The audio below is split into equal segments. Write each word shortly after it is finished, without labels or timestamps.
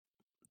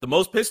the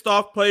most pissed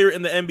off player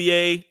in the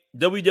NBA,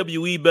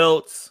 WWE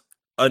belts,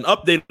 an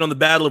update on the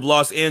Battle of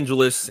Los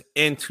Angeles,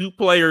 and two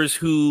players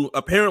who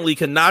apparently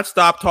cannot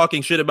stop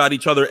talking shit about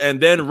each other and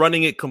then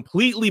running it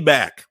completely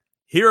back.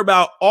 Hear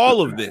about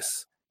all of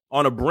this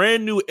on a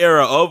brand new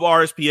era of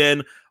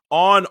RSPN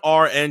on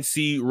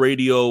RNC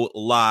Radio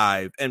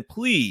Live. And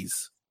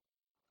please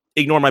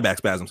ignore my back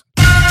spasms.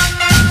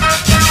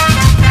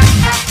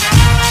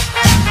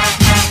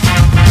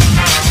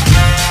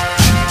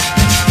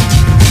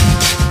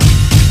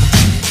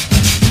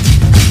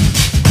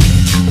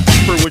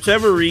 For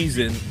whichever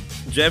reason,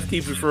 Jeff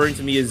keeps referring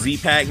to me as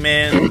Z-Pac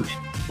Man.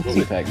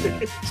 Z-Pac Man.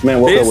 This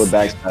man woke up with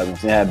back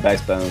spasms. He had back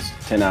spasms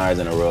 10 hours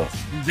in a row.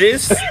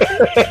 This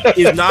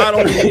is not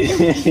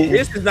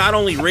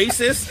only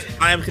racist.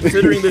 I am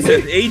considering this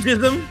as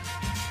ageism.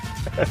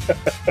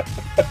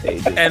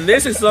 And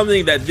this is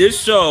something that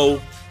this show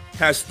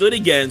has stood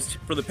against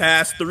for the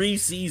past 3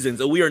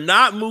 seasons. And we are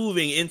not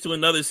moving into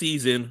another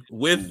season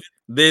with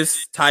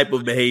this type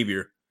of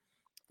behavior.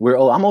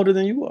 I'm older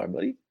than you are,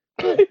 buddy.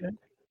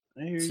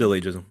 Still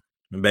ageism.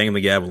 I'm banging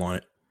the gavel on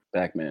it.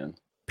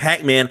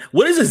 Pac-Man.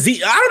 What is a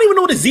Z? I don't even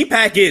know what a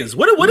Z-Pack is.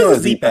 What is a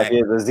Z-Pack?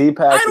 A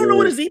Z-Pack. I don't know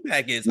what a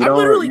Z-Pack is. You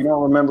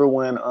don't remember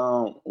when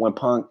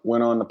Punk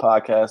went on the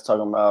podcast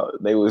talking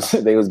about they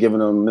was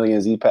giving him a million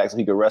Z-Packs so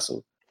he could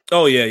wrestle?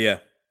 Oh yeah.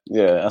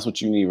 Yeah, that's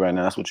what you need right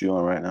now. That's what you're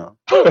on right now.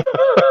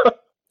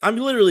 I'm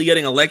literally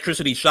getting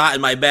electricity shot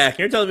in my back.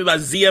 You're telling me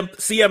about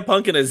CM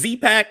Punk and a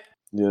Z-Pack?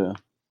 Yeah.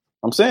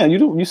 I'm saying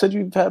you said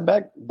you've had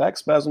back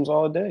spasms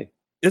all day.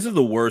 This is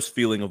the worst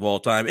feeling of all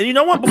time. And you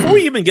know what? Before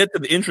we even get to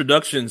the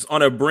introductions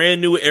on a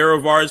brand new era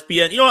of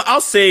RSPN, you know what? I'll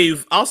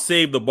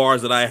save the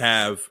bars that I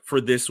have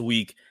for this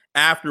week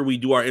after we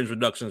do our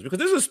introductions, because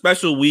this is a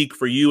special week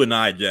for you and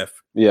I,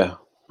 Jeff. Yeah.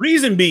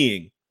 Reason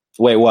being.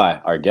 Wait, why?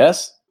 Our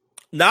guest?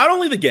 Not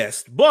only the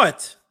guest,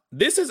 but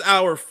this is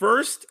our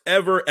first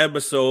ever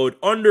episode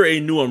under a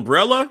new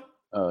umbrella.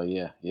 Oh,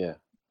 yeah.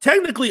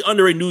 Technically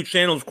under a new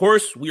channel, of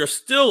course. We are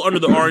still under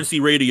the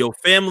RNC Radio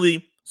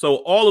family. So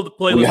all of the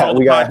playlists, all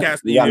the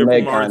podcasts that you hear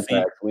from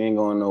RNC. We ain't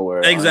going nowhere.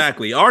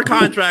 Exactly. Our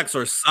contracts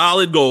are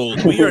solid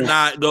gold. We are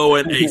not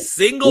going a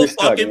single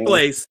fucking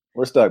place.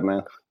 We're stuck,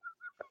 man.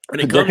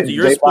 When it comes to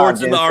your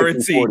sports in the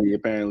RNC.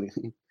 Apparently.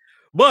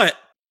 But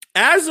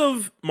as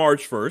of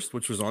March 1st,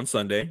 which was on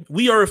Sunday,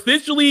 we are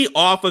officially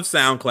off of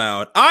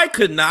SoundCloud. I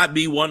could not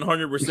be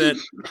 100%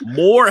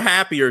 more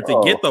happier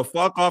to get the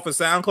fuck off of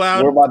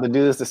SoundCloud. We're about to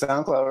do this to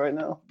SoundCloud right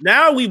now.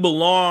 Now we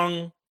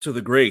belong to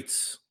the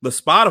greats, the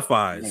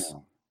Spotifys,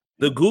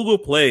 the Google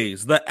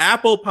Plays, the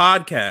Apple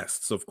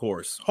Podcasts, of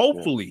course.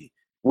 Hopefully.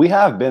 We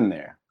have been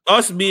there.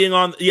 Us being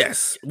on,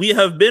 yes, we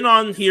have been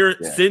on here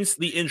since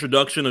the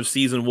introduction of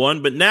season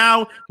 1, but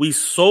now we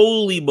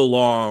solely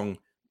belong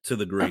to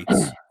the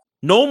greats.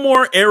 No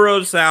more era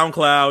of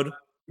SoundCloud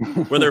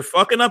where they're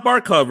fucking up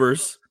our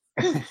covers,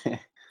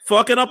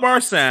 fucking up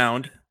our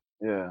sound.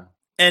 Yeah.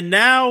 And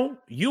now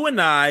you and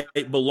I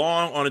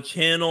belong on a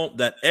channel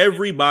that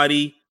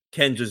everybody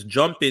can just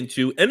jump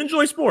into and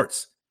enjoy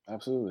sports.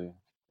 Absolutely.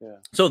 Yeah.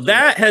 So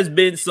that has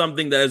been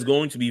something that is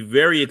going to be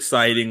very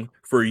exciting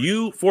for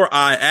you, for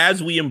I,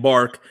 as we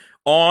embark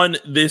on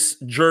this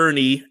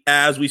journey,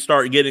 as we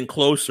start getting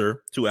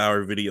closer to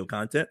our video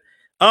content.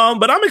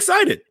 But I'm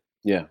excited.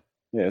 Yeah,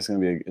 it's gonna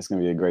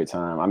be a great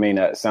time. I mean,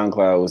 that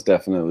SoundCloud was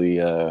definitely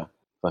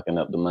fucking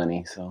up the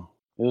money, so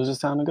it was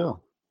just time to go.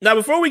 Now,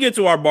 before we get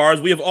to our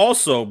bars, we have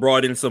also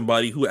brought in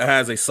somebody who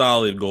has a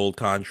solid gold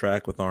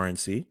contract with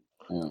RNC.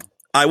 Yeah.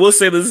 I will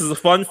say this is a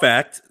fun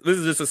fact. This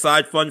is just a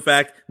side fun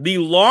fact. The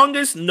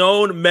longest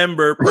known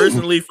member,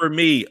 personally for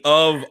me,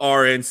 of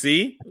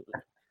RNC.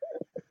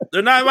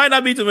 Might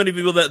not be too many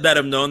people that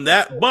have known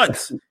that,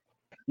 but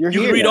you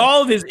can read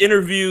all of his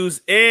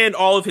interviews and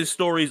all of his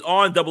stories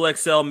on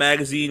XXL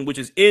Magazine, which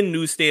is in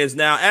newsstands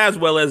now, as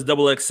well as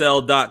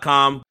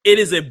XXL.com. It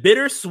is a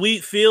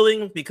bittersweet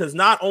feeling because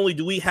not only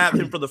do we have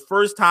him for the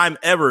first time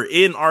ever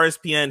in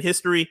RSPN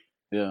history,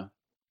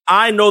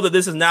 I know that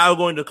this is now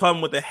going to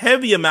come with a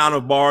heavy amount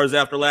of bars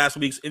after last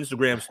week's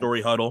Instagram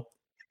story huddle.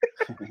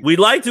 We'd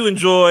like to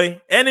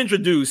enjoy and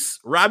introduce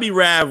Robbie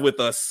Rav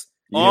with us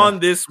on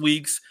this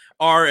week's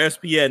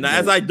RSPN. Now,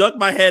 as I duck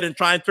my head and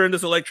try and turn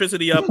this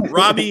electricity up,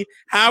 Robbie,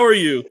 how are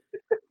you?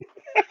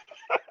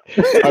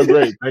 I'm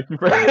great. Thank you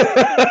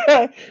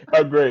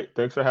I'm great.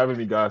 Thanks for having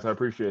me, guys. I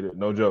appreciate it.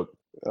 No joke.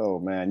 Oh,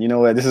 man. You know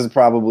what? This is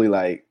probably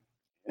like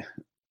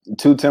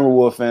 2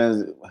 Timberwolves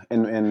fans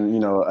in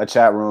a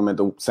chat room at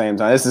the same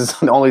time. This is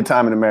the only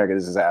time in America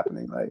this is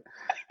happening. Like,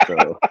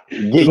 so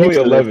there's only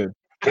 11.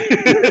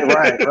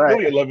 right.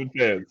 Only 11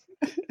 fans.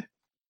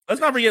 Let's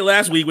not forget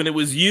last week when it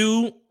was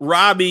you,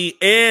 Robbie,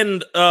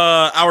 and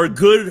our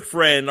good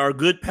friend, our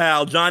good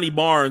pal, Johnny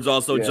Barnes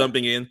also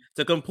jumping in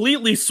to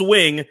completely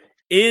swing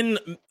in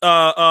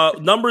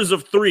numbers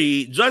of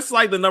 3, just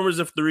like the numbers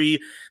of 3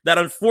 that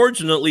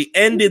unfortunately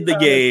ended the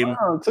game.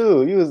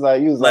 Too. He was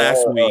like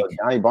last week.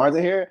 Johnny Barnes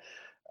in here,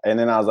 and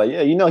then I was like,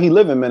 he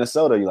live in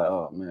Minnesota. You're like,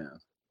 oh man,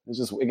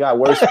 it got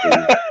worse for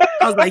you.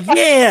 I was like,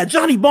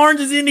 Johnny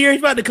Barnes is in here.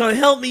 He's about to come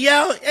help me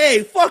out.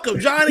 Hey, fuck him,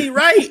 Johnny,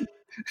 right?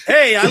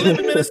 Hey, I live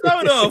in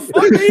Minnesota.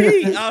 Fuck the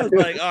Heat. I was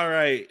like, all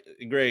right,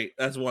 great.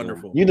 That's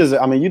wonderful. You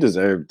deserve. I mean, you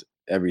deserved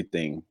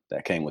everything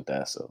that came with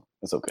that, so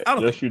it's okay.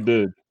 Yes, you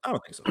did. I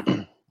don't think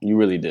so. You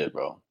really did,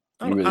 bro.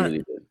 You really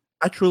did.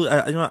 I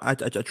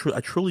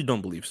truly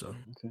don't believe so.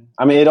 Okay.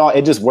 I mean,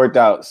 it just worked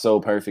out so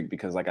perfect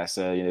because, like I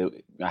said, you know,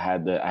 I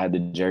had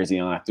the jersey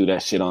on. I threw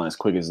that shit on as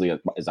quickly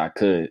as I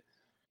could.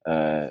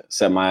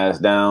 Set my ass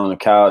down on the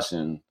couch,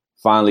 and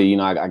finally, you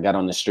know, I got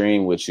on the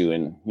stream with you,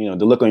 and you know,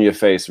 the look on your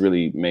face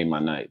really made my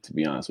night. To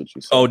be honest with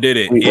you. So oh, did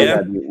it? We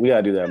gotta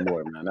do that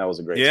more, man. That was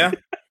a great. Yeah.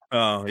 Time.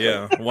 Oh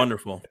yeah,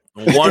 wonderful.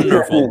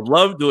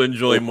 Love to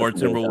enjoy more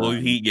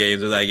Timberwolves Heat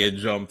games as I get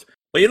jumped.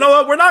 But you know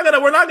what? We're not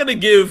gonna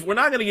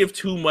give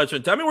too much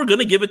attention. I mean, we're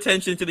gonna give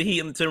attention to the Heat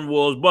and the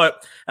Timberwolves,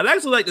 but I'd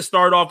actually like to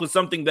start off with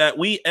something that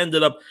we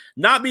ended up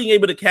not being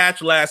able to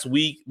catch last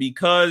week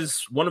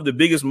because one of the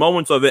biggest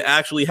moments of it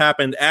actually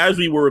happened as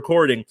we were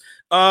recording.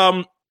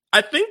 I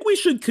think we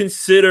should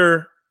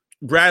consider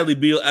Bradley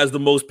Beal as the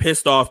most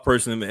pissed off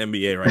person in the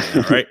NBA right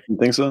now, right? You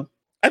think so?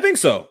 I think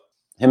so.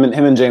 Him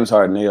and James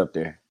Harden, they up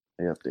there.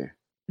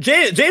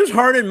 James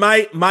Harden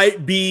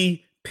might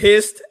be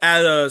pissed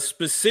at a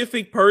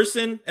specific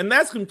person, and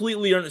that's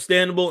completely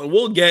understandable. And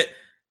we'll get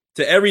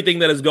to everything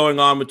that is going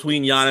on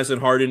between Giannis and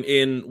Harden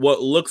in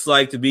what looks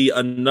like to be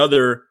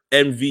another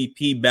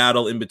MVP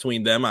battle in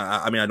between them.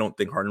 I mean, I don't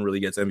think Harden really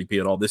gets MVP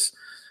at all this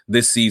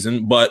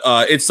season, but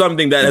it's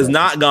something that has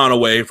not gone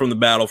away from the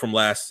battle from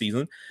last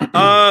season.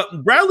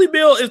 Bradley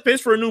Beal is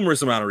pissed for a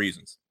numerous amount of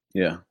reasons.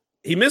 Yeah.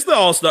 He missed the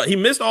All-Star. He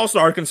missed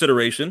All-Star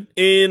consideration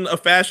in a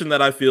fashion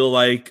that I feel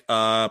like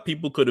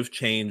people could have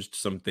changed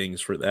some things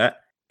for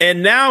that.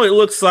 And now it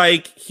looks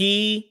like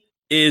he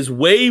is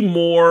way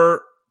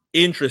more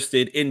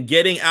interested in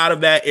getting out of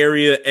that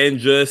area and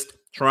just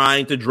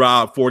trying to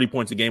drop 40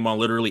 points a game on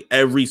literally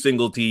every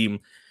single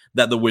team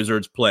that the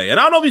Wizards play. And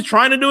I don't know if he's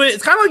trying to do it.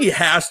 It's kind of like he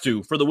has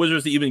to for the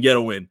Wizards to even get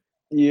a win.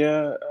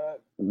 Yeah,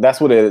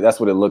 that's what it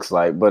looks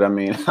like. But I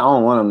mean, I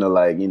don't want him to,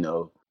 like, you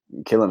know,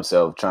 kill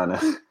himself trying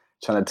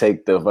to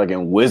take the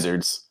fucking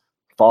Wizards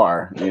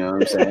far. You know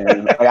what I'm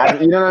saying?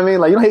 Like, you know what I mean?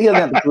 Like, you know, he doesn't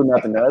have to do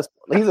nothing else.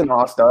 He's an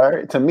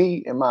all-star to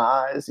me, in my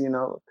eyes. You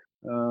know,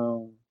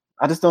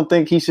 I just don't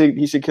think he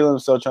should kill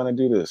himself trying to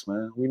do this,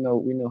 man. We know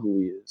who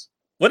he is.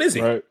 What is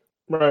he? Right.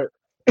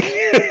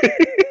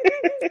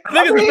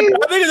 I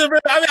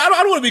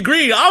don't want to be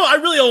green. I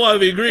really don't want to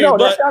be green. No,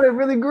 but that sounded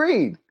really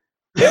green.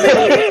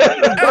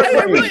 It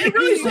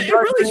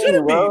really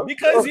shouldn't be,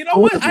 because you know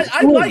what?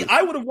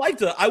 I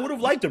would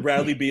have liked a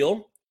Bradley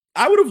Beal.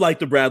 I would have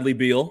liked a Bradley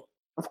Beal.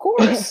 Of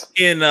course.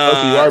 In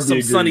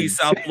some sunny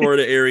South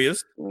Florida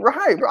areas.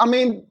 Right. I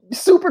mean,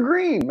 super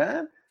green,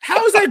 man.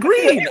 How is that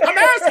green? I'm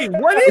asking,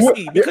 what is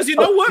he? Because you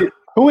know what?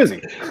 Who is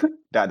he? ...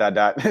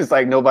 It's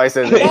like nobody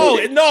says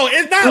that. No,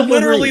 it's not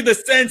literally the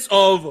sense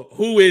of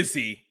who is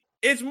he.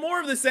 It's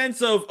more of the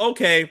sense of,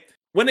 okay,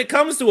 when it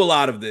comes to a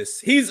lot of this,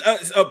 he's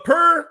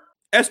per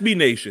SB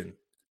Nation.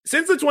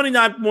 Since the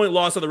 29-point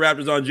loss of the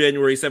Raptors on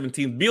January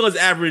 17th, Beal has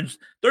averaged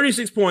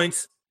 36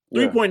 points,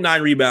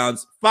 3.9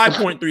 rebounds,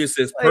 5.3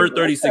 assists per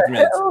 36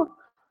 minutes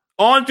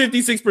on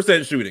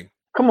 56% shooting.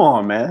 Come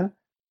on, man.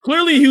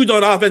 Clearly huge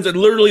on offense and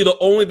literally the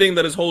only thing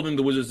that is holding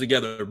the Wizards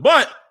together.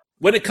 But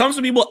when it comes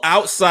to people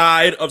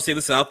outside of, say,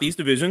 the Southeast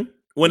Division,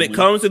 when it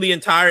comes to the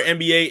entire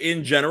NBA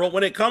in general,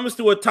 when it comes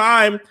to a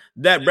time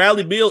that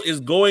Bradley Beal is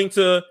going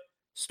to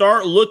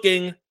start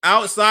looking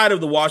outside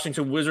of the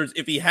Washington Wizards,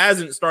 if he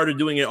hasn't started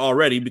doing it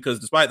already, because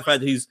despite the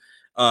fact that he's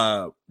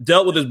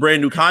dealt with his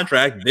brand new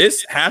contract,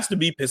 this has to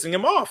be pissing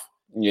him off.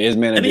 Yeah, his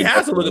man, and he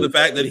has to look at the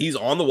fact that he's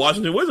on the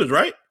Washington Wizards,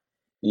 right?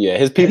 Yeah,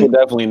 his people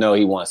definitely know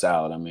he wants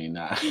out. I mean,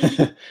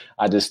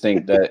 I just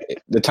think that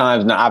the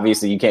time's not,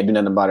 obviously you can't do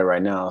nothing about it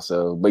right now.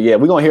 So, but yeah,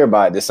 we're gonna hear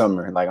about it this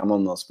summer. Like, I'm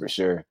almost for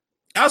sure.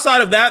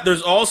 Outside of that,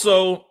 there's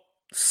also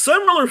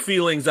similar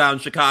feelings out in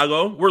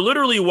Chicago. We're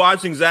literally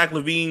watching Zach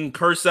LaVine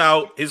curse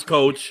out his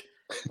coach.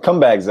 Come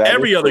back, Zach.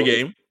 Every other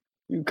game.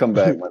 You come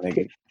back, my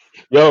nigga.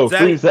 Yo, Zach.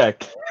 Please,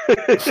 Zach.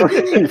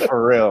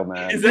 For real,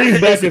 man. Please,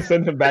 Zach, and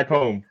send him back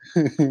home.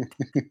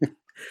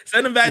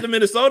 Send him back to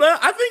Minnesota.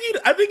 I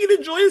think he'd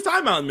enjoy his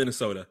time out in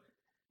Minnesota.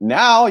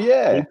 Now,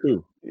 yeah. Me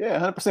too. Yeah,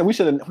 100%. We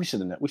should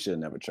have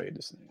never traded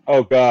this thing.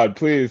 Oh God,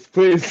 please.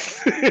 Please.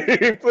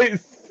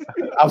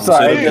 I'm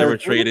sorry. Should have never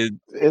traded.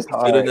 It's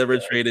hard. Should have never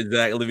traded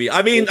Zach LaVine.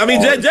 I mean,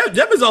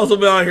 Jeff has also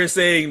been out here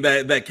saying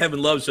that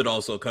Kevin Love should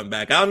also come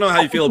back. I don't know how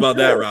you feel about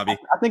that, Robbie.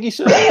 I think he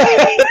should.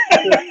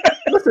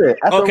 Listen,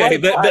 okay,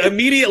 the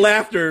immediate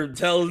laughter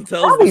tells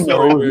Robbie the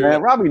story. Knows,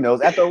 man. Robbie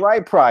knows at the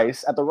right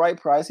price.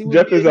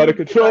 Jeff is out of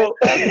control.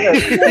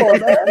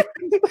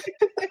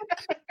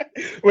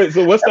 Wait,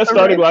 so what's that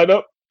starting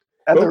lineup?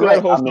 What's the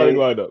whole starting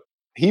lineup?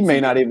 He may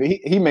not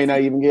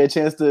even get a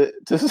chance to.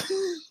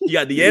 You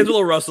got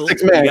D'Angelo Russell. You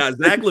got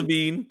Zach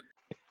LaVine.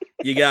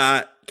 You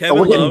got Kevin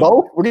Love. We're getting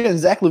both. We're getting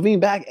Zach LaVine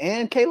back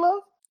and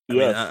K-Love.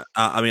 Yeah.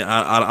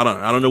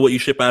 I don't know what you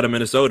ship out of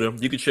Minnesota.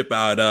 You could ship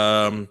out.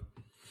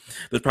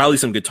 There's probably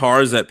some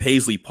guitars at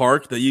Paisley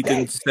Park that you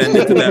can send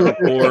into that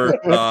report.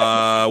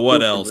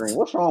 What else?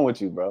 What's wrong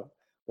with you, bro?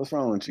 What's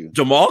wrong with you?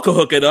 Jamal could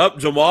hook it up.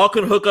 Jamal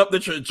can hook up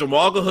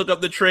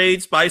the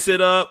trade, spice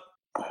it up.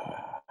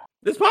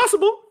 It's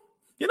possible.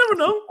 You never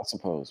know. I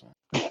suppose,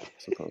 man.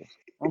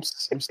 I'm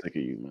sick of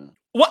you, man.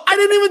 Well, I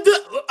didn't even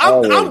do.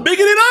 I'm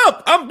bigging it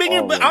up. I'm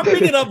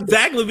bigging up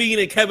Zach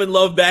LaVine and Kevin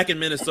Love back in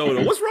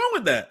Minnesota. What's wrong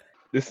with that?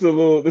 This is a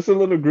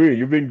little green.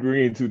 You've been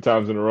green 2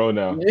 times in a row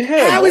now.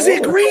 Yeah, how is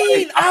it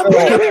green? I'm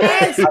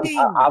asking.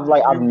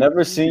 I've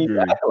never seen you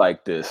act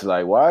like this.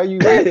 Like, why are you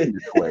acting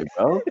this way,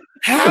 bro?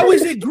 How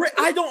is it great?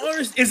 I don't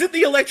understand. Is it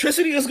the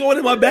electricity that's going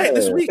in my back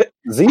this week?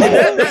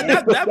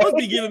 That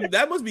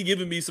must be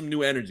giving me some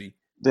new energy.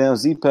 Damn,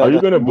 Z-Pack. Are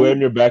you gonna blame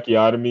your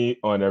bacchiotomy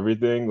on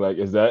everything? Like,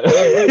 is that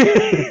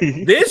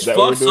this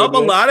fucks up a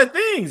lot of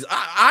things?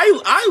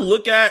 I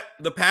look at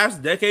the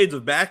past decades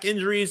of back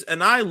injuries,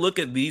 and I look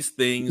at these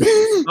things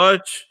with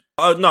such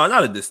no,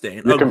 not a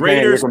disdain, a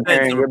greater sense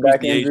of your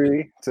back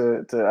injury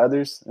to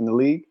others in the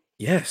league.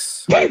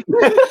 Yes,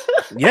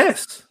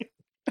 yes.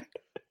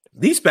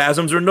 These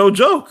spasms are no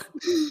joke.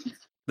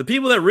 The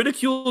people that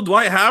ridiculed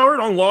Dwight Howard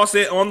on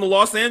the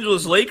Los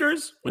Angeles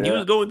Lakers when he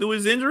was going through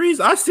his injuries,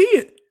 I see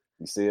it.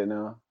 You see it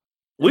now.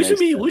 We should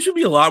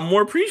be a lot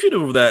more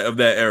appreciative of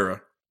that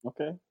era.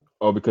 Okay.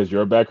 Oh, because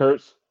your back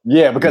hurts?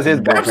 Yeah, because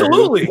his back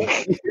absolutely,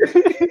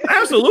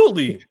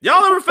 absolutely.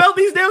 Y'all ever felt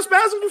these damn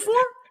spasms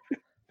before?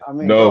 I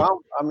mean, no.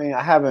 Bro,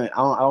 I haven't.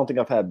 I don't think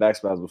I've had back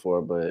spasms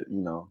before, but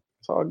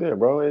it's all good,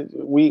 bro.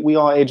 We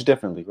all age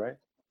differently, right?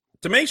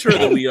 To make sure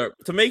that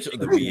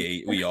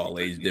we all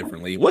age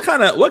differently. What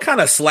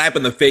kind of slap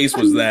in the face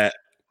was that?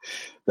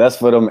 That's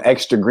for them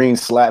extra green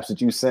slaps that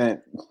you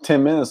sent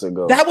 10 minutes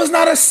ago. That was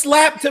not a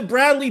slap to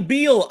Bradley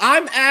Beal.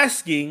 I'm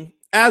asking,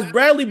 as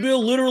Bradley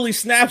Beal literally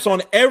snaps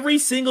on every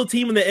single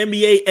team in the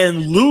NBA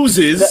and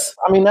loses.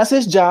 That's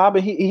his job,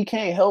 and he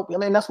can't help. I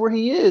mean, that's where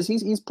he is.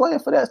 He's playing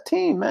for that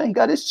team, man. He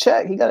got his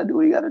check. He got to do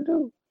what he got to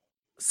do.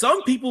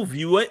 Some people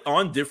view it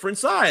on different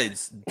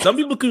sides. Some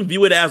people can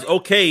view it as,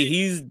 okay,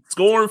 he's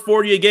scoring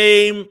 40 a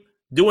game,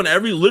 doing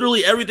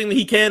literally everything that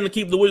he can to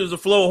keep the Wizards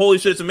afloat. Holy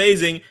shit, it's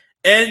amazing.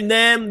 And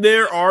then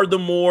there are the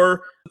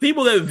more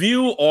people that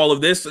view all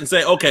of this and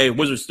say, okay,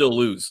 Wizards still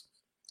lose.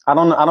 I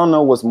don't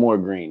know what's more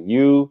green.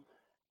 You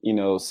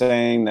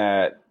saying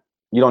that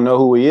you don't know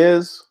who he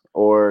is,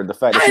 or the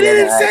fact that I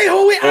didn't say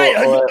who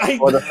he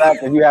or the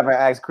fact that you haven't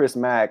asked Chris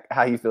Mack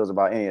how he feels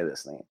about any of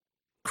this thing.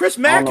 Chris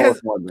Mack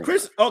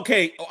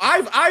okay.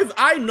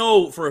 I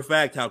know for a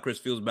fact how Chris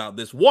feels about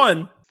this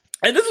one,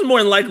 and this is more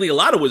than likely a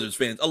lot of Wizards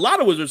fans. A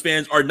lot of Wizards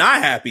fans are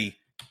not happy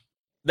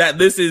that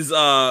this is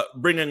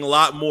bringing a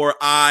lot more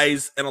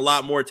eyes and a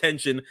lot more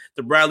attention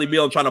to Bradley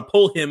Beal and trying to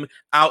pull him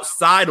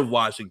outside of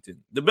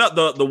Washington.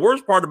 The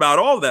worst part about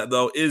all of that,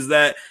 though, is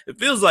that it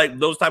feels like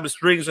those type of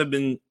strings have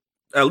been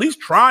at least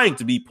trying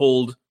to be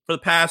pulled for the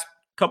past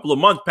couple of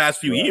months, past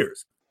few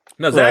years.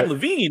 Now, Zach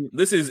LaVine,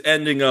 this is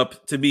ending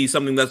up to be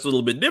something that's a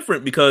little bit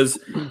different because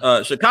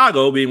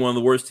Chicago, being one of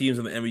the worst teams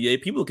in the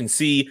NBA, people can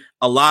see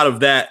a lot of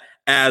that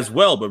as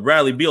well. But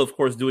Bradley Beal, of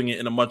course, doing it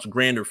in a much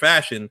grander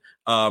fashion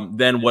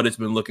than what it's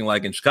been looking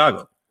like in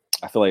Chicago.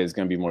 I feel like it's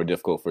going to be more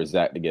difficult for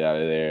Zach to get out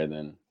of there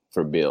than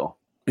for Bill.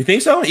 You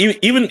think so?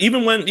 Even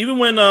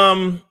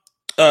when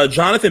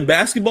Jonathan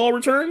Basketball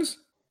returns?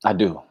 I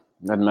do.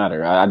 Doesn't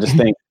matter.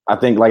 I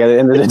think like at the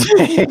end of the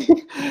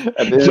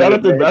day,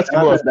 Jonathan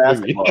Basketball.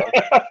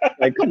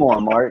 Like, come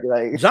on, Mark.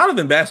 Like,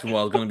 Jonathan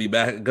Basketball is going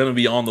to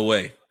be on the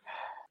way.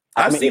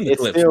 I've seen the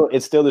clips.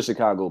 It's still the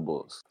Chicago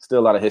Bulls. Still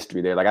a lot of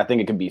history there. Like, I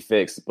think it can be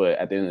fixed, but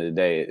at the end of the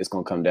day, it's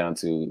going to come down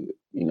to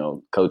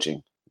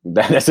coaching.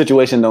 That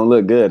situation don't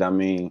look good. I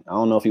mean, I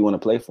don't know if you want to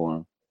play for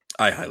him.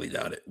 I highly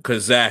doubt it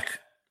because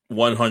Zach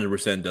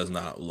 100% does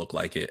not look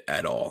like it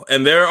at all.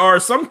 And there are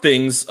some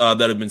things that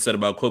have been said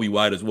about Kobe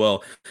White as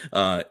well,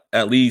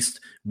 at least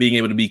being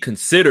able to be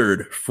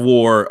considered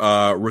for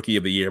Rookie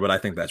of the Year. But I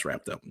think that's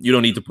wrapped up. You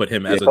don't need to put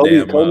him as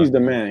Kobe's the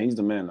man. He's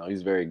the man, though.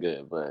 He's very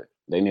good, but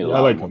they need a lot.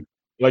 I like him.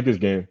 I like his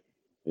game.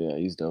 Yeah,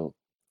 he's dope.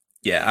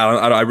 Yeah,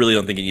 I really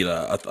don't think you need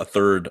a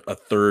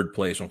third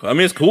place. I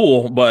mean, it's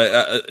cool,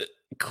 but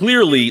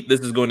clearly this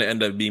is going to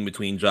end up being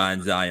between Ja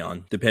and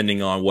Zion,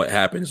 depending on what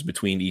happens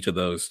between each of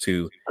those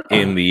two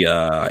in the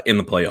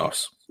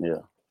playoffs. Yeah,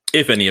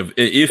 if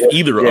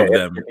either of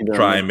them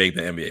try and make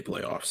the NBA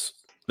playoffs,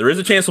 there is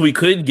a chance that we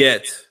could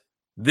get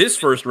this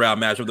first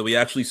round matchup that we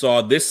actually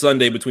saw this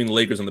Sunday between the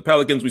Lakers and the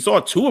Pelicans. We saw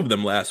two of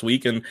them last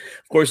week, and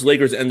of course,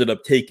 Lakers ended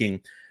up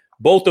taking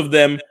both of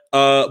them.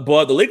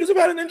 But the Lakers have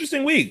had an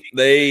interesting week.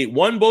 They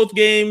won both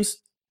games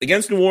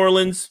against New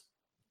Orleans.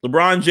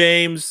 LeBron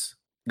James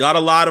got a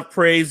lot of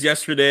praise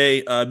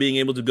yesterday, being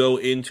able to go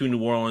into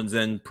New Orleans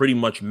and pretty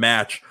much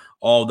match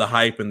all the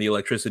hype and the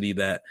electricity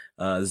that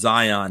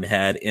Zion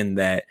had in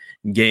that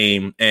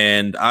game.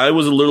 And I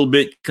was a little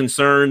bit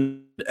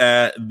concerned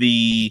at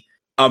the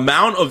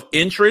amount of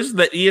interest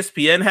that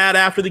ESPN had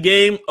after the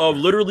game of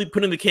literally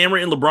putting the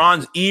camera in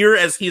LeBron's ear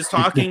as he is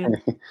talking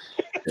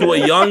to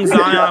a young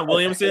Zion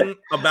Williamson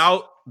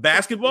about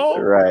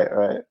basketball.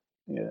 Right.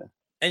 Yeah.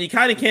 And you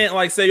kind of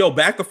can't say, yo,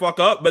 back the fuck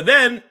up. But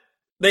then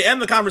they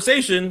end the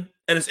conversation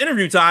and it's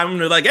interview time,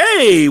 and they're like,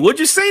 "Hey, what'd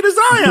you say to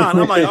Zion?"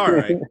 I'm like, "All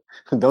right."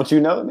 Don't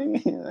you know,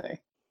 nigga?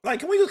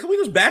 Like, can we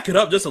just back it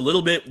up just a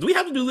little bit? Do we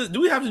have to do this?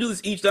 Do we have to do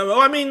this each time? Oh,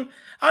 I mean,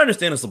 I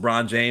understand it's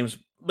LeBron James,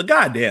 but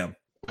goddamn,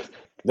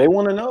 they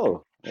want to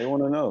know. They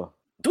want to know.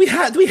 Do we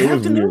have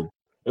to know?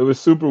 It was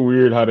super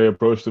weird how they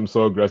approached him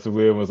so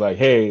aggressively and was like,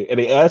 "Hey," and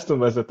they asked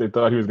him as if they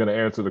thought he was going to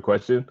answer the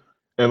question,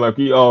 and like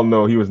we all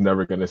know, he was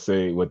never going to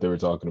say what they were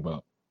talking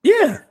about.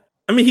 Yeah,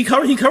 I mean, he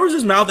covers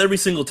his mouth every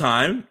single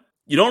time.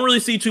 You don't really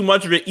see too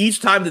much of it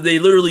each time that they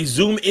literally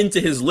zoom into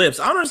his lips.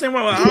 I don't understand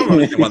why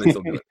they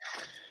still do it.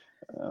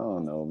 I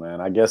don't know, man.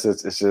 I guess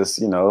it's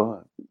just,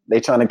 they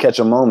trying to catch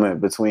a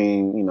moment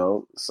between,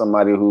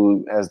 somebody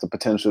who has the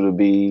potential to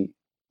be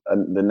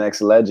the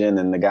next legend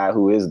and the guy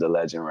who is the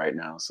legend right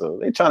now. So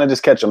they trying to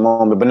just catch a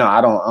moment. But no,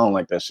 I don't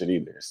like that shit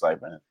either. It's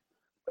like, man,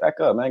 back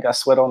up, man. Got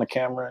sweat on the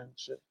camera and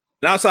shit.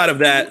 And outside of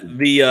that,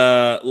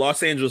 the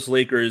Los Angeles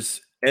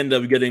Lakers end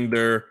up getting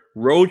their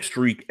road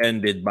streak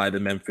ended by the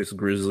Memphis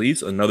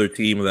Grizzlies, another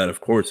team that,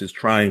 of course, is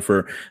trying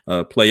for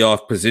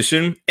playoff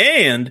position.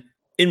 And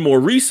in more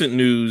recent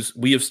news,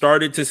 we have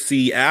started to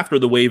see, after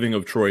the waiving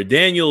of Troy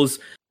Daniels,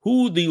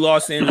 who the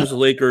Los Angeles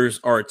Lakers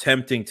are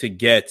attempting to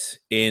get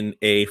in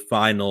a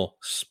final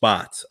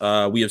spot.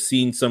 We have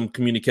seen some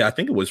communication. I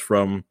think it was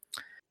from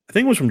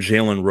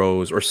Jalen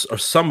Rose or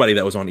somebody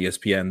that was on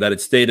ESPN that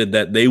had stated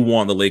that they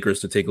want the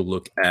Lakers to take a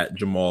look at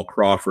Jamal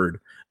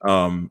Crawford.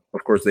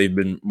 Of course, they've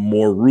been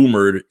more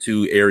rumored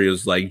to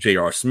areas like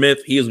J.R.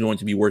 Smith. He is going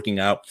to be working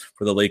out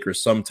for the Lakers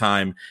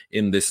sometime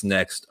in this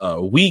next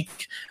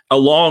week,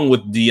 along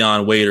with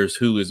Dion Waiters,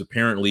 who is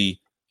apparently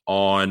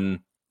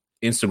on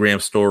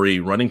Instagram story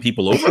running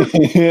people over.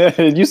 Yeah,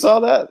 you saw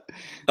that?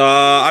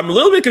 I'm a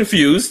little bit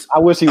confused. I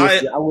wish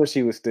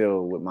he was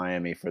still with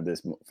Miami for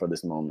this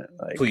moment.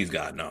 Like, please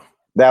God, no.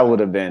 That would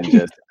have been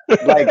just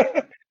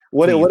like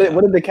what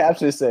did the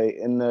caption say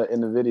in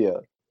the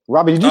video?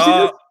 Robbie, did you see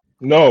this?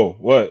 No,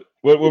 what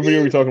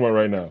video are we talking about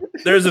right now?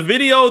 There's a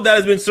video that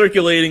has been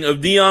circulating of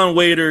Dion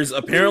Waiters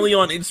apparently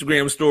on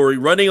Instagram story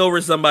running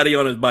over somebody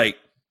on his bike.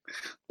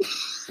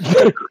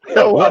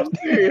 No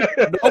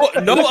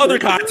other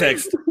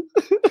context.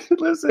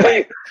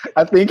 Listen,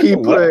 I think he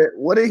put.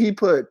 What did he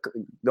put?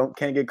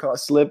 Can't get caught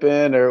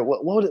slipping, or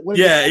what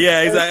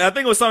yeah, exactly. I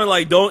think it was something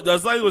like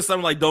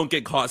don't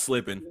get caught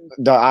slipping.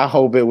 I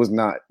hope it was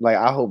not. Like,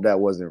 I hope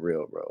that wasn't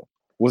real, bro.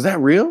 Was that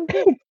real?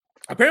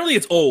 Apparently,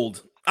 it's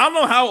old. I don't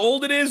know how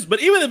old it is, but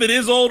even if it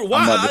is old,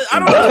 why? I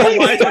don't know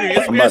why it's on your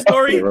Instagram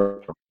story.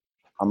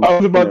 I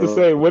was about to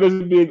say, what is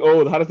it being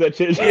old? How does that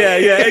change? Yeah,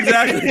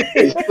 exactly.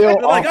 It's still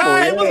like,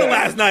 it wasn't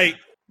last night.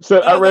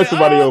 So I read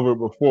somebody over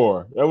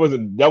before. That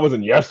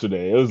wasn't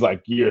yesterday. It was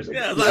like years ago.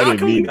 Yeah,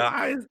 like,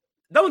 guys,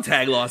 don't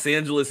tag Los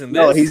Angeles in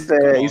this. No,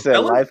 he said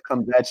life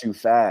comes at you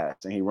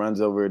fast, and he runs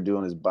over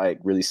doing his bike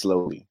really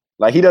slowly.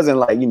 Like, he doesn't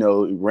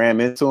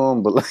ram into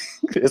him, but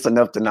it's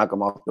enough to knock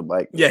him off the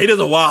bike. Yeah, he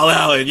doesn't wild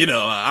out and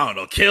I don't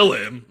know, kill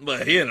him,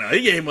 but he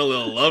gave him a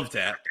little love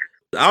tap.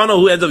 I don't know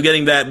who ends up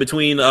getting that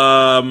between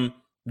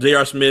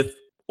J.R. Smith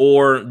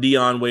or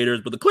Dion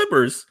Waiters, but the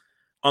Clippers,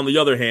 on the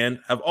other hand,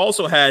 have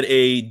also had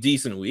a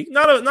decent week.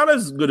 Not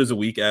as good as a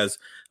week as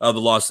the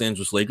Los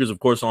Angeles Lakers. Of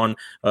course, on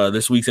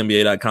this week's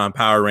NBA.com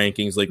power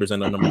rankings, Lakers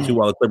end up number 2,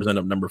 while the Clippers end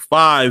up number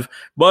 5.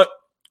 But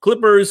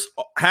Clippers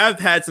have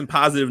had some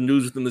positive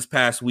news within this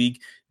past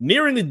week,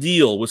 nearing a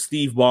deal with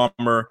Steve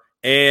Ballmer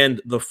and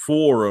the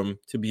Forum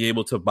to be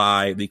able to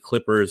buy the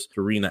Clippers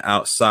arena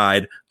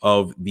outside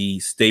of the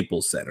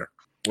Staples Center.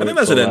 I think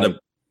that should end up.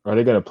 Are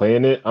they going to play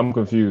in it? I'm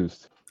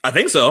confused. I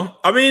think so.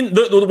 I mean,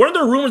 weren't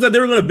there rumors that they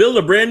were going to build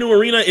a brand new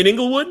arena in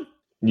Inglewood?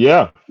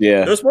 Yeah.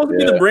 There's supposed to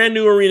be the brand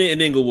new arena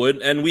in Inglewood,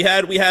 and we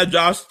had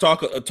Josh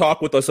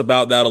talk with us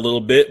about that a little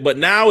bit. But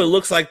now it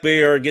looks like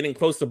they are getting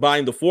close to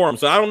buying the Forum.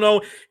 So I don't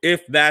know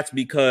if that's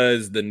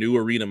because the new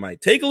arena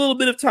might take a little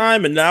bit of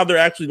time, and now they're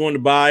actually going to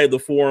buy the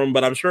Forum.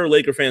 But I'm sure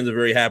Laker fans are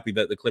very happy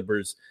that the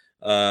Clippers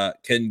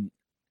can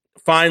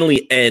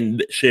finally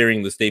end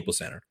sharing the Staples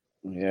Center.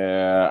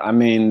 Yeah, I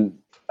mean,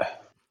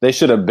 they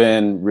should have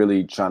been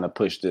really trying to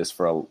push this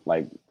for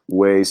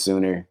way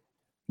sooner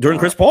during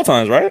Chris Paul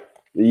times, right?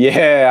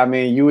 Yeah, I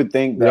mean, you would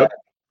think that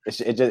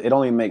it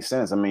only makes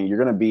sense. I mean, you're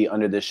going to be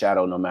under this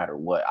shadow no matter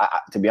what.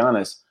 To be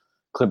honest,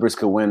 Clippers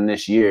could win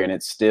this year, and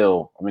it's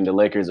still. I mean, the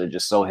Lakers are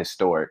just so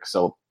historic.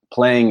 So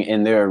playing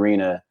in their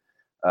arena,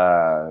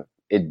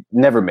 it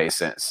never made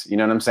sense. You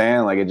know what I'm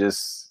saying? Like,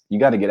 you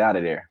got to get out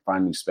of there,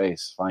 find new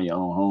space, find your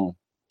own home.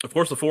 Of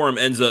course, the Forum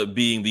ends up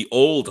being the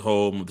old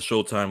home of the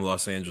Showtime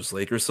Los Angeles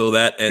Lakers, so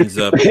that ends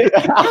up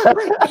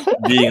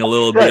being a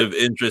little bit of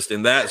interest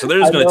in that. So they're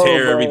just going to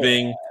tear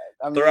everything.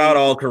 Throw out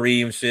all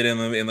Kareem shit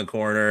in the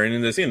corner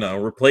and just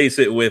replace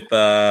it with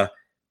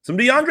some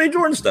DeAndre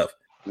Jordan stuff.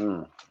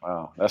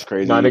 Wow, that's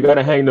crazy. Nah, they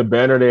gotta hang the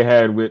banner they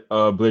had with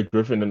Blake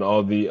Griffin and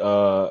all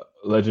the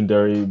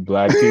legendary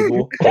black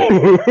people.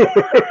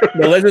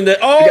 The legendary.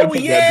 Oh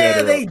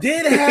yeah, they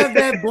did have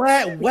that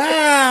black.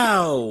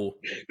 Wow.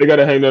 They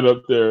gotta hang that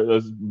up there.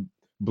 That's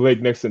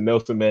Blake next to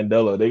Nelson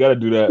Mandela. They gotta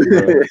do that.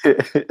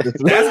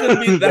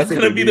 That's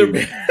gonna be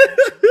the.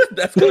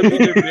 That's gonna be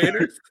their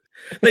banners.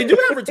 They do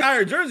have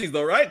retired jerseys,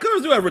 though, right?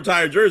 Clippers do have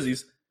retired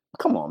jerseys.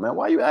 Come on, man.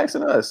 Why are you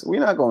asking us? We're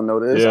not gonna know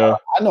this. Yeah.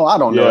 I know I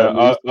don't know.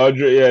 Yeah,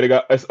 Andre. Yeah, they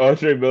got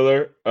Andre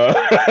Miller,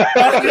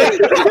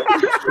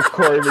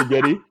 Corey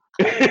Maggette.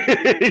 No,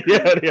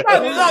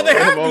 they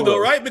have to though,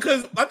 right?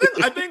 Because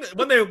I think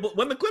when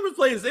the Clippers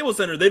play in Staples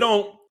Center, they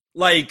don't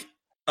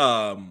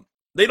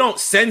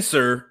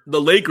censor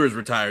the Lakers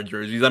retired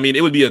jerseys. I mean,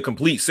 it would be a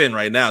complete sin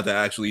right now to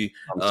actually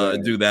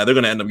do that. They're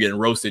going to end up getting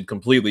roasted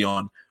completely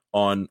on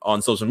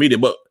social media.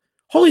 But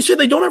holy shit,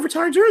 they don't have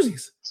retired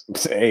jerseys.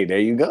 Hey, there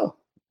you go.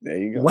 There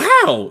you go.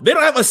 Wow, they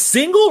don't have a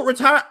single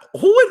retired.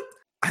 Who would?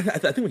 I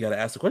think we got to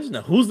ask the question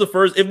now. Who's the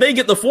first? If they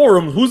get the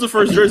Forum, who's the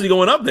first jersey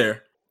going up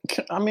there?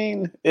 I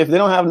mean, if they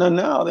don't have none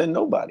now, then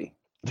nobody.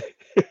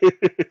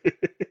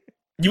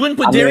 You wouldn't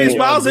put Darius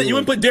Miles in? You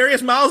wouldn't put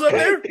Darius Miles up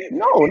there?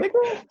 No,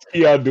 nigga.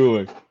 Y'all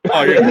doing?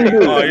 Oh,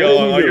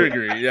 you're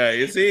agreeing. Yeah,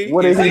 you see?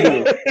 What did he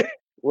do?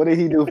 What did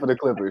he do for the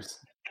Clippers?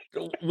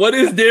 What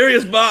is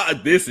Darius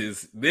Miles? This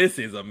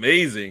is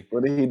amazing.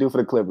 What did he do for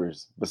the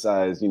Clippers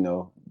besides,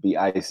 be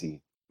icy?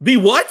 Be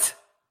what?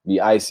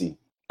 Be icy.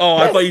 Oh,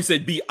 I thought you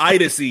said be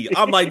icy.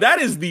 I'm like, that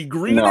is the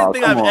greenest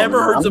thing I've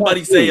ever heard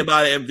somebody say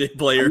about an NBA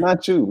player. I'm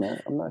not you, man.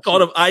 I'm not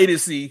called him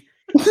icy.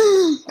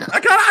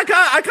 I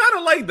kind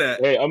of like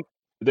that. Hey,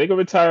 they can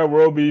retire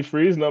World B.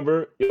 Freeze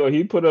number.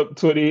 He put up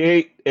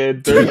 28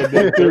 and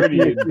 30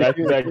 in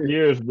back-to-back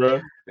years,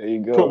 bro. There you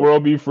go. Put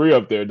World B. Free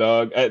up there,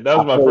 dog. That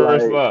was my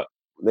first thought.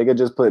 They could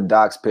just put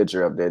Doc's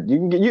picture up there.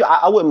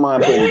 I wouldn't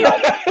mind putting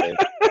Doc's picture.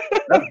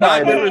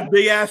 Doc Rivers'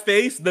 big ass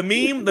face, the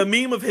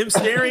meme of him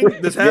staring.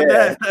 Just have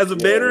that as a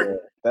banner. Yeah.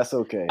 That's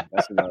okay.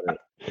 That's about it.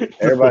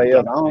 Everybody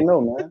else, I don't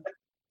know, man.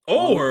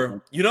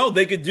 Or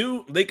they could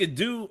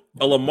do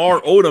a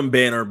Lamar Odom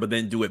banner, but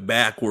then do it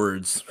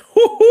backwards.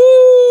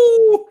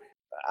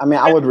 I mean,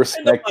 I would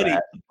respect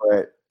that,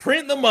 but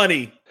print the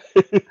money.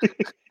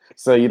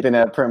 So you think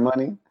that print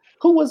money?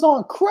 Who was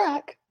on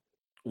crack?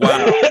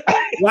 Wow.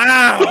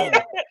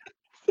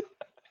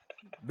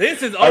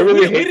 This is. I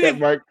really hate that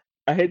Mark.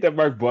 I hate that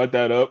Mark brought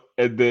that up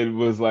and then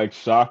was like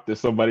shocked that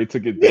somebody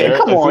took it there.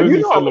 Come on, as soon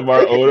as he said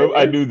Lamar Odom,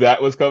 I knew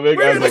that was coming.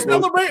 We're here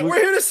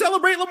to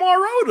celebrate Lamar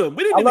Odom.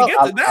 We didn't even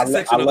get to that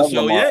section of the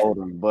show Lamar yet.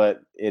 Odom,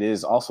 but it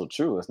is also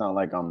true. It's not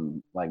like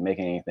I'm like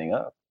making anything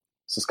up.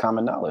 It's just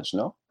common knowledge,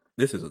 no?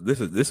 This is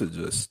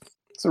just.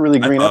 It's a really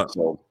green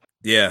episode.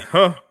 Yeah,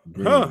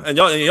 And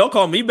y'all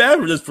call me bad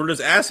for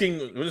just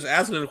asking. We're just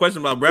asking a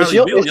question about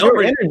Bradley Beal. It's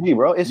your energy,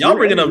 bro. Y'all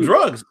bringing up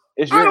drugs.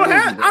 I don't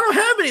have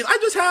any.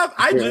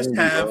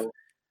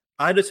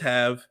 I just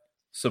have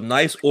some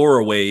nice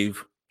aura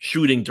wave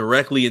shooting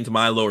directly into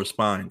my lower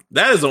spine.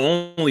 That is the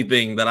only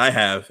thing that I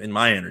have in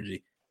my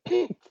energy.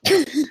 Yeah,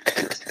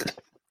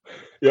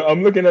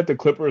 I'm looking at the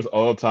Clippers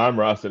all-time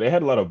roster. They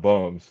had a lot of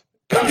bums.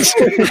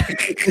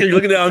 You're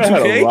looking at on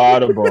 2K? A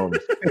lot of bums.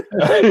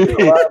 No,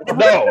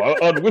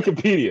 on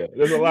Wikipedia.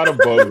 There's a lot of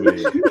bums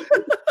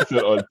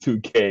there. On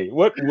 2K.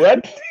 What? I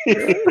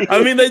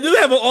mean, they do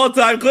have an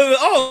all-time Clippers.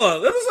 Oh,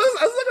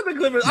 let's look at the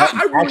Clippers.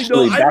 I really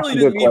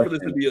didn't mean for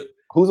this to be a...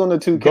 Who's on the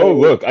 2K? Go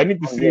look. I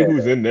need to see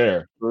who's in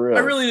there. For real. I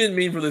really didn't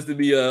mean for this to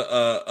be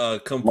a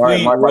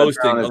complete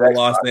roasting of the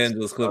Los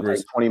Angeles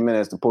Clippers. 20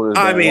 minutes to pull this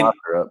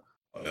roster up.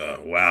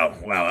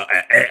 Wow.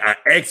 An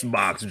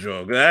Xbox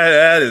joke.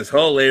 That is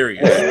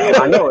hilarious.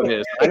 I know it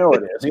is.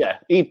 Yeah,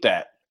 eat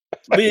that.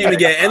 We didn't even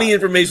get any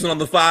information on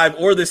the 5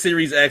 or the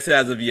Series X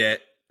as of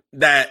yet.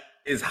 That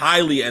is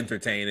highly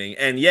entertaining,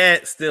 and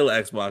yet still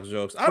Xbox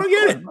jokes. I don't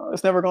get it.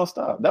 It's never gonna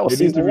stop. That was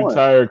they need to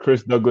retire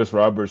Chris Douglas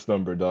Roberts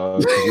number,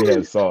 dog. He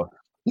had sauce.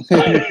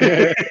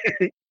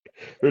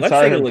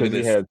 Retire him because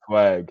he had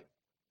swag.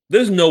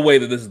 There's no way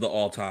that this is the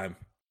all-time.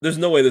 There's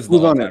no way this is the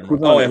all-time.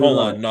 Oh wait, hold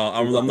on. No,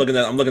 I'm looking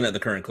at the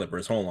current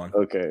Clippers. Hold on.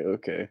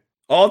 Okay.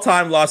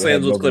 All-time Los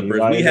Angeles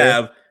Clippers. We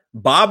have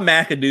Bob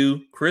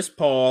McAdoo, Chris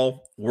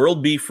Paul,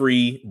 World B.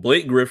 Free,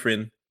 Blake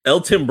Griffin,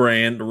 Elton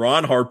Brand,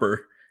 Ron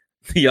Harper,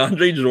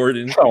 DeAndre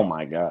Jordan. Oh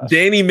my gosh.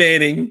 Danny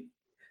Manning,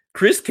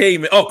 Chris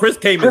Kaman. Oh, Chris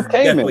Kaman's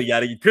definitely got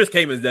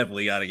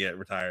to get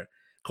retired.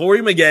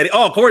 Corey Maggette.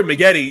 Oh, Corey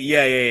Maggette.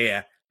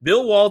 Yeah.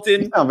 Bill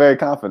Walton. I'm very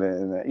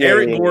confident in that.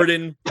 Eric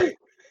Gordon,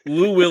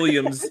 Lou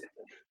Williams.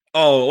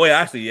 Oh, wait,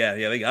 actually, yeah,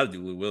 they got to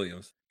do Lou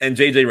Williams and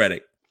JJ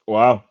Redick.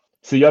 Wow.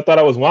 See, y'all thought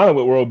I was whining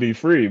with World B.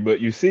 Free, but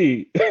you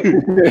see,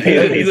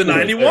 he's a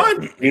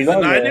 91. He's a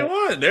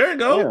 91. There you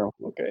go. Yeah,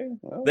 okay.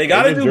 Well, they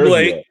got to do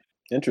Blake.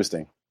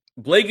 Interesting.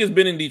 Blake has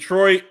been in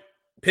Detroit,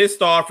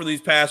 pissed off for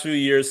these past few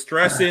years,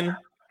 stressing.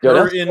 Yo,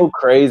 that's so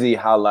crazy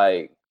how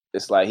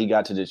it's like he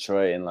got to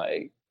Detroit and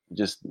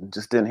just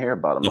didn't hear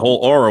about him. The whole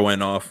aura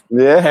went off.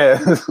 Yeah.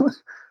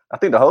 I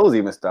think the hoes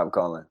even stopped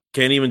calling.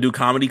 Can't even do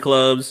comedy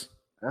clubs.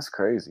 That's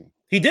crazy.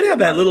 He did have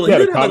that little. He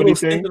had a comedy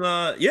thing.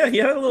 He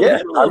had a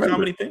little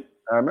comedy thing.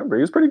 I remember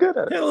he was pretty good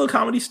at it. He had a little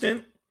comedy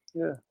stint.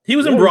 Yeah, he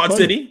was in Broad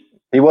City.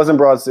 He was in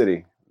Broad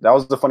City. That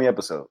was the funny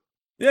episode.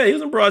 Yeah, he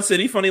was in Broad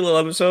City. Funny little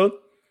episode.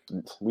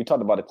 We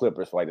talked about the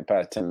Clippers for the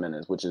past 10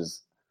 minutes, which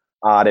is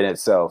odd in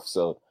itself.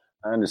 So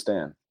I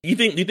understand. You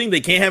think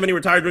they can't have any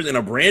retired jerseys in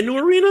a brand new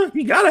arena?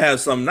 You gotta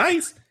have some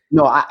nice.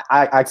 No,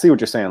 I see what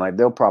you're saying. Like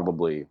they'll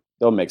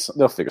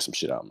figure some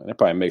shit out, man. They'll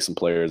probably make some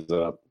players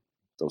up,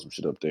 throw some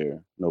shit up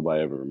there.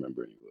 Nobody ever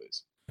remember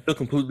anyways. A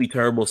completely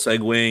terrible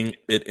segueing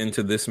it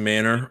into this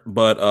manner.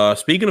 But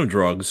speaking of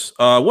drugs,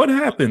 what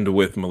happened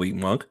with Malik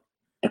Monk?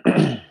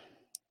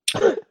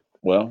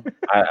 Well,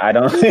 I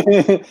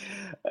don't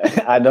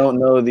I don't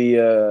know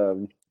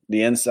the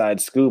inside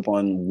scoop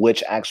on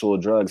which actual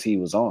drugs he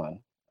was on.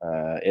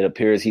 It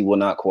appears he will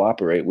not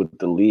cooperate with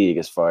the league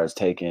as far as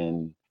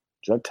taking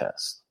drug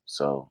tests.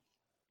 So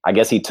I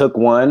guess he took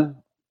one,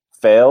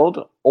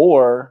 failed,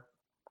 or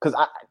because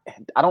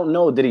I don't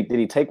know, did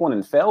he take one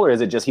and fail, or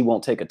is it just he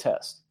won't take a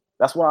test?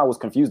 That's why I was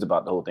confused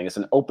about the whole thing. It's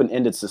an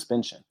open-ended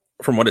suspension.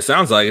 From what it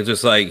sounds like, it's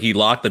just like he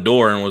locked the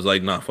door and was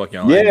like, "Nah, fuck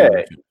y'all." Yeah,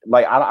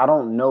 like I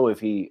don't know if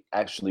he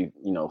actually,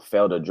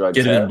 failed a drug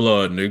test. Get it in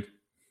blood, nigga.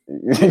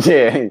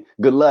 Yeah,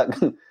 good luck.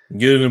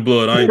 Get it in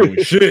blood. I ain't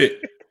doing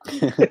shit.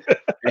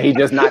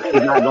 He's not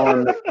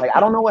going. Like I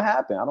don't know what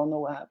happened.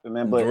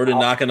 Man. But Jordan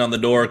knocking on the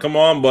door. Come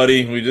on,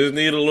 buddy. We just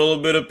need a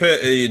little bit of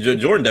pit. Hey,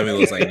 Jordan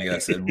definitely looks like a nigga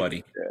that said,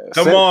 "Buddy."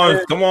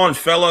 Yeah, come on,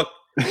 fella.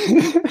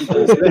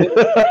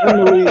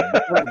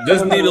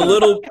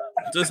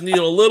 Just need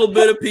a little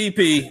bit of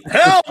PP.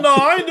 Hell no,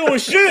 I ain't doing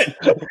shit.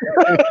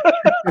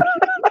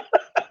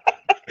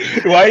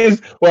 Why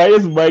is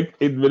Mike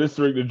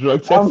administering the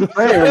drug test? I'm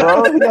saying,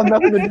 bro, he got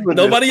nothing to do with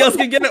Nobody else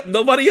can get him.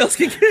 Nobody else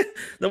can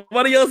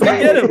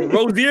get him.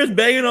 Rozier's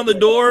banging on the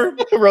door.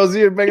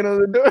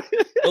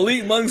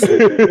 Malik Monk's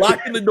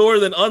locking the door,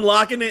 then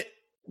unlocking it.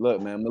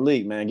 Look, man,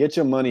 Malik, man, get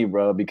your money,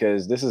 bro,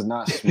 because this is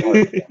not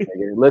smart.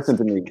 Listen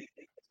to me.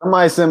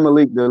 Somebody send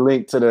Malik the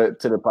link to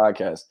the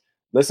podcast.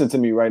 Listen to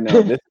me right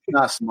now. This is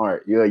not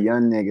smart. You're a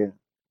young nigga.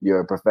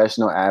 You're a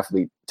professional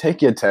athlete.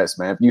 Take your test,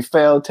 man. If you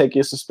fail, take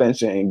your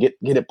suspension and get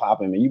it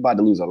popping, man. You about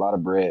to lose a lot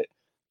of bread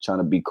trying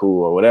to be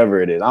cool or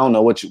whatever it is. I don't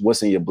know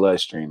what's in your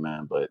bloodstream,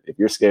 man. But if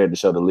you're scared to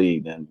show the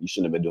league, then you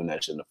shouldn't have been doing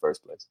that shit in the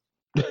first place.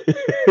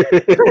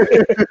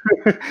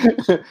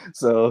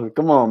 So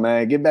come on,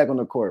 man. Get back on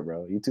the court,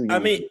 bro. You too young. I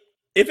mean,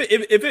 if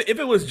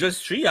it was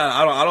just Tree,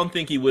 I don't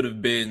think he would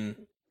have been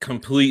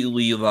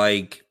completely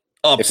like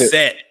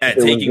upset at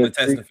taking the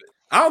test.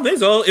 I don't think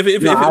so. If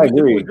it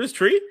was just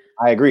Tree.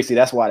 I agree. See,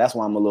 that's why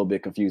I'm a little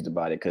bit confused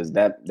about it, because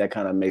that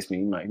kind of makes me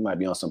he might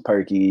be on some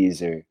Perkies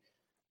or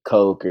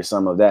Coke or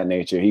some of that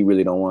nature. He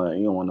really don't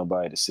want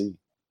nobody to see.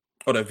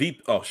 Oh, the V.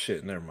 Oh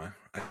shit, never mind.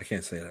 I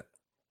can't say that.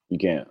 You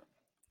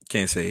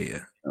can't say it.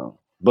 Yeah. No.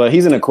 But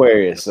he's an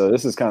Aquarius, so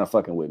this is kind of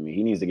fucking with me.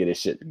 He needs to get his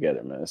shit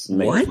together, man.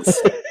 What?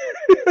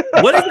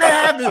 What does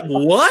that have?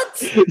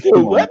 What?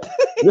 What?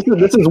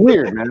 This is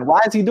weird, man. Why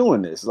is he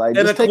doing this? Like,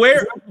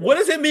 what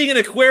does it mean an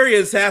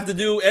Aquarius have to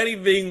do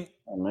anything?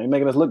 Man, you're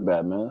making us look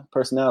bad, man.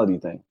 Personality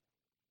thing.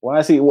 Why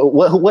is he?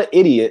 What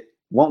idiot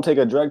won't take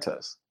a drug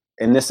test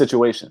in this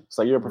situation? It's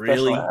like you're a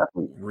professional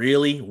athlete.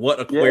 Really? What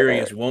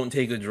Aquarius won't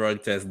take a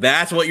drug test?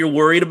 That's what you're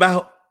worried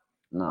about?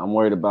 No, I'm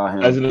worried about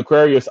him. As an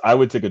Aquarius, I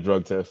would take a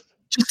drug test.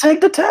 Just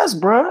take the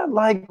test, bro.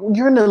 Like,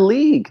 you're in the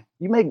league.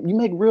 You make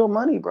real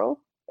money, bro.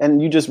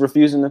 And you just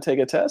refusing to take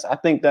a test. I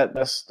think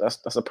that's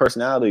a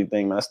personality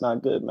thing, man. That's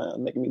not good,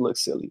 man. Making me look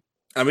silly.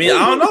 I mean,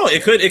 I don't know.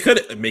 It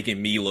could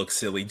making me look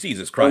silly.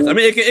 Jesus Christ. I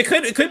mean, it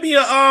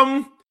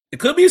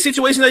could be a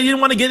situation that you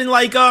didn't want to get in,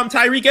 like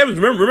Tyreek Evans.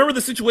 Remember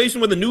the situation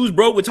where the news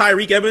broke with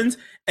Tyreek Evans,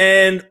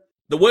 and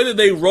the way that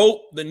they wrote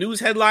the news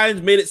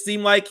headlines made it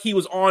seem like he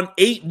was on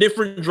 8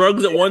 different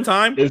drugs at one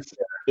time.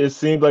 It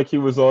seemed like he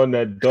was on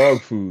that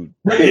dog food.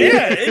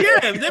 Yeah.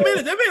 They made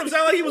him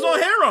sound like he was on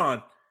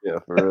Heron. Yeah,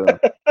 for real.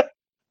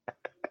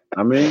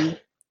 I mean,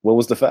 what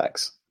was the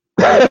facts?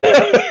 For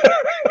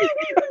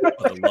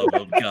the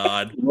love of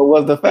God. What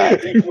was the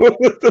fact?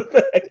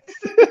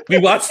 We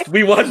watched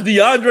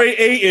DeAndre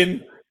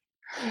Ayton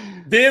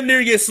damn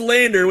near get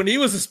slandered when he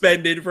was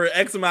suspended for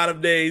X amount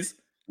of days.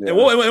 Yeah.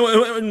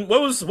 And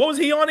what was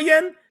he on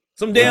again?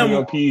 Some damn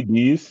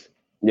PEDs.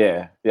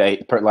 Yeah,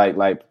 like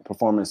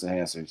performance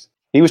enhancers.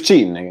 He was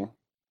cheating, nigga.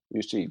 He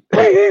was cheating.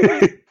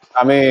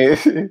 I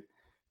mean,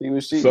 he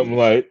was cheating. Something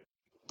like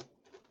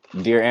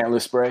deer antler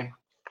spray.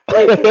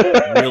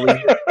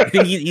 Really?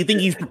 You think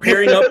he's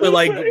preparing up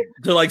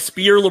to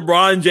spear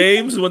LeBron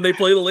James when they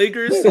play the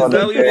Lakers? Is that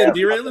what you get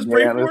deer antler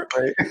spray for?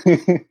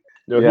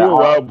 Yo, you're a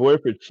wild boy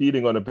for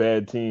cheating on a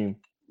bad team.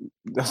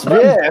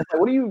 Yeah.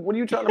 What are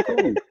you trying to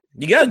prove?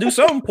 You gotta do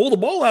something. Pull the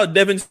ball out,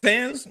 Devin's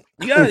hands.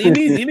 You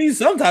need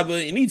some type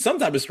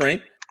of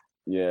strength.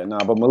 Yeah,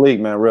 but Malik,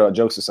 man, real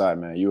jokes aside,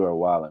 man, you are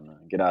wilding, man.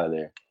 Get out of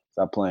there.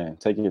 Stop playing.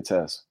 Take your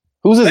test.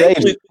 Who's his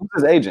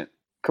agent?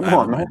 Come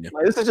on, man.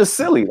 Like, this is just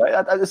silly.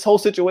 Like, this whole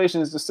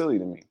situation is just silly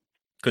to me.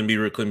 Couldn't be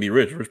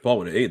rich. Rich Paul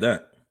would have ate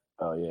that.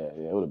 Oh yeah,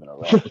 it would have been all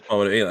right. Rich Paul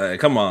would have ate that.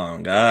 Come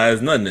on,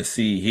 guys, nothing to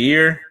see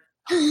here.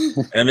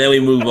 And then we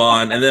move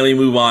on. Into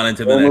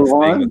the next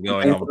thing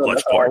going on with Clutch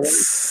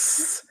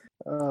Sports.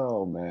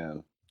 Oh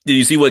man. Did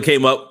you see what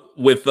came up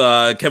with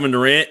Kevin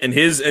Durant and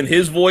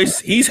his voice?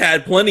 He's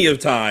had plenty of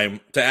time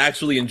to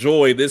actually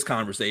enjoy this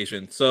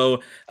conversation.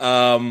 So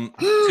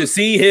to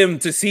see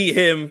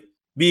him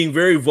being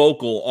very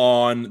vocal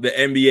on the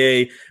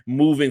NBA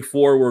moving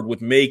forward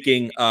with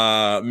making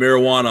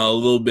marijuana a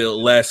little bit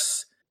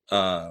less.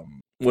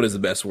 What is the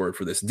best word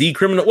for this?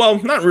 Decriminal? Well,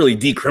 not really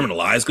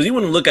decriminalized because you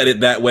wouldn't look at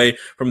it that way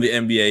from the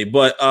NBA,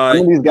 but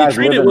you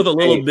treat it with a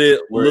little bit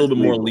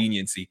more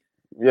leniency.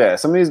 Yeah,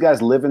 some of these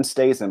guys live in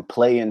states and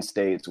play in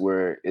states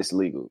where it's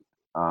legal.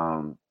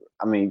 I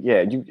mean,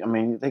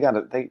 they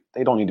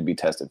don't need to be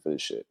tested for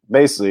this shit.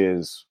 Basically,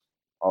 is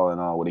all in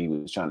all what he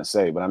was trying to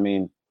say. But I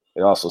mean,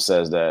 it also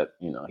says that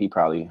he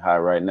probably high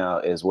right now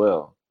as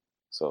well.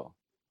 So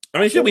I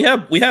mean, shit, we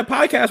have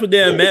podcasts with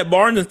Matt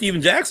Barnes and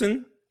Steven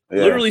Jackson.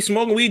 Yeah. Literally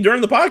smoking weed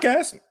during the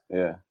podcast.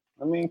 Yeah.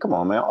 I mean, come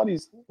on, man. All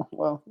these,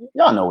 well,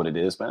 y'all know what it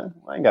is, man.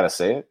 I ain't got to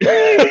say it.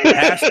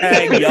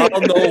 Hashtag y'all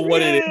know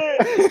what it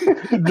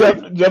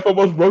is. Jeff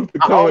almost broke the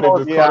code.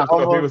 He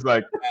was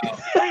like,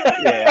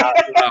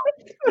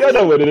 y'all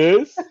know what it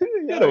is.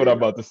 You know what I'm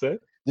about to say.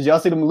 Did y'all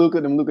see them Luka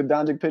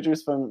Doncic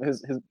pictures from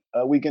his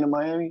weekend in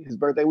Miami, his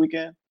birthday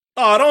weekend?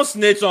 Oh, don't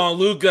snitch on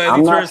Luka as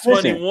he turns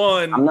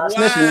 21. I'm not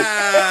snitching.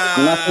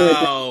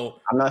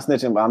 I'm not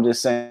snitching, but I'm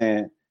just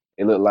saying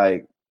it looked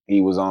like he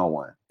was on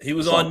one. He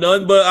was on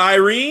none but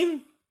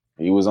Irene?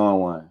 He was on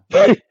one.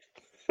 I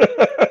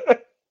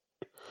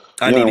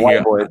need to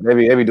hear. Boys, they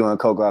be doing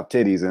coke off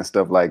titties and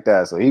stuff like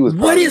that. So he was.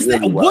 What is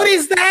that? Wild. What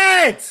is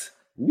that?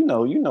 You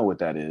know what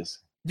that is.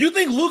 You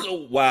think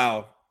Luka?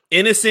 Wow,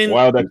 innocent.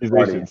 Wild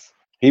accusations.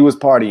 He was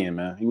partying,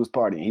 man. He was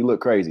partying. He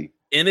looked crazy.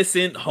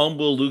 Innocent,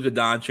 humble Luka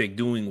Doncic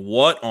doing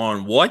what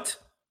on what?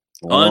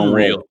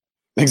 Unreal. What?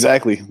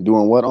 Exactly.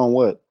 Doing what on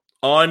what?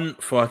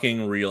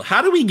 Unfucking real.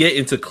 How do we get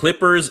into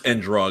Clippers and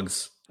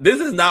drugs? This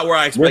is not where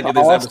I expected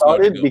this episode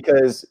started to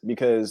go.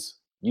 Because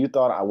you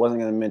thought I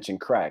wasn't going to mention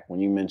crack when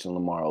you mentioned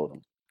Lamar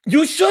Odom.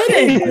 You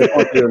shouldn't. I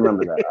want you to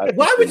remember that.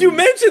 Why would you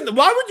mention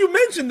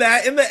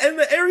that in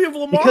the area of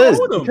Lamar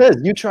Odom? Because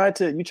you tried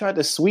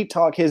to sweet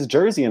talk his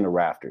jersey in the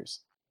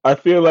rafters. I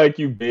feel like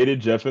you baited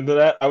Jeff into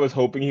that. I was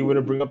hoping he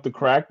wouldn't bring up the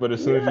crack, but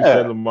as soon as you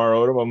said Lamar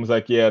Odom, I was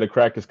like, yeah, the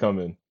crack is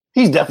coming.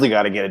 He's definitely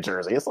got to get a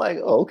jersey. It's like,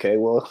 oh, okay,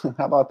 well,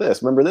 how about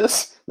this? Remember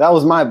this? That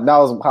was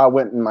how it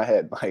went in my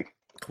head. Like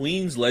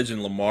Queens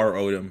legend Lamar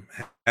Odom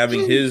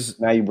having his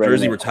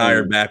jersey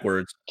retired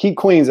backwards. Keep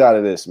Queens out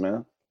of this,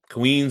 man.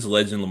 Queens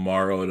legend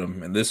Lamar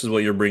Odom, and this is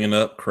what you're bringing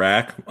up?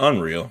 Crack?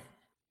 Unreal.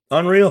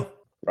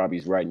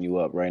 Robbie's writing you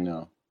up right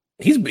now.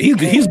 He's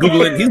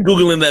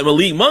googling that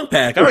Malik Monk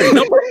pack. I already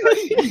know.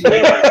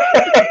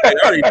 I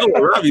already know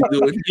what Robbie's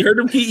doing. You heard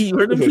him keys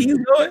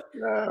going?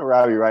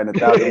 Robbie writing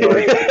 1,000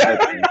 words.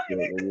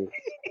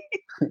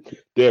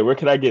 Yeah, where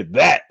can I get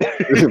that?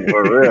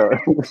 For real.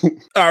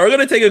 All right, we're going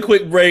to take a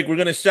quick break. We're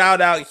going to shout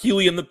out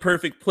Huey and the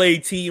Perfect Play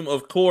team,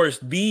 of course,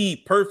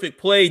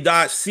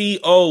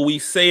 theperfectplay.co. We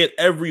say it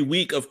every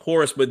week, of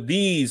course, but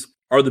these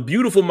are the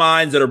beautiful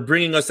minds that are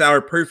bringing us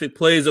our perfect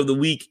plays of the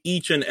week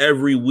each and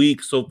every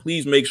week. So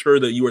please make sure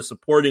that you are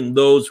supporting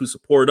those who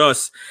support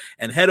us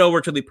and head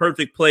over to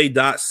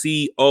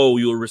theperfectplay.co.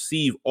 You'll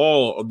receive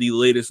all of the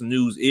latest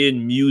news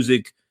in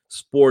music,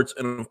 sports,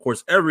 and of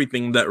course,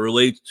 everything that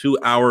relates to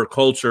our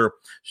culture.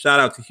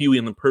 Shout out to Huey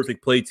and the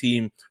Perfect Play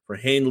team for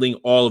handling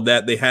all of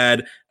that. They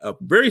had a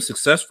very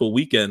successful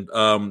weekend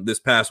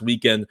this past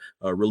weekend,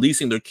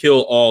 releasing their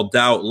Kill All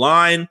Doubt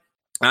line.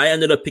 I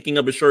ended up picking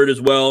up a shirt as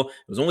well. It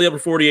was only up for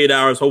 48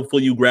 hours.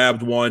 Hopefully you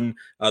grabbed one.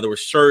 There were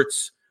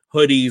shirts,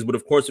 hoodies, but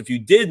of course, if you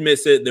did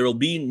miss it, there will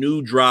be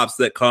new drops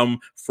that come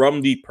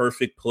from The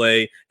Perfect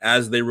Play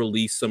as they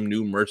release some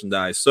new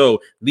merchandise. So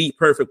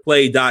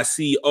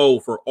theperfectplay.co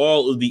for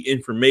all of the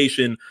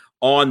information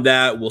on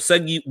that. We'll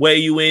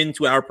segue you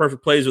into our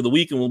perfect plays of the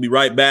week, and we'll be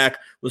right back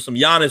with some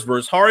Giannis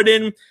versus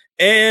Harden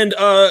and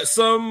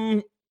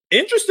some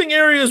interesting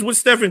areas with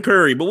Stephen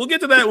Curry, but we'll get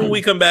to that when we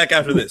come back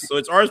after this. So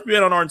it's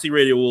RSPN on RNC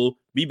Radio. We'll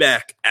be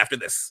back after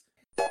this.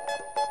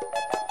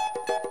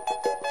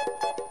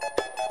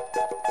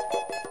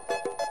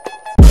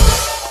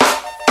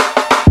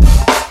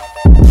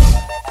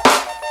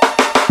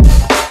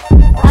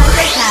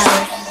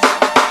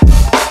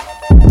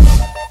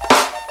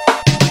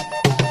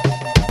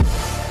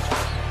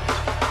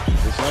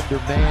 This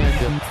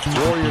undermanned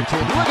Warrior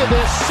team. Look at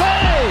this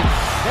save!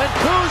 And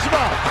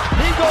Kuzma,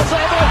 he goes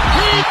over,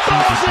 he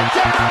throws it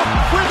down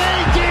with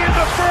AD in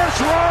the first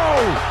row.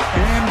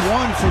 And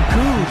one for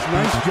Kuz.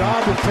 Nice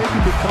job of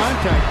taking the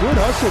contact. Good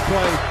hustle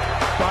play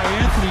by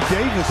Anthony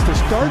Davis to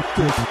start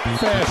the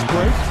fast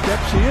break.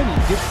 Steps in,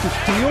 gets the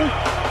steal,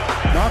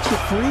 knocks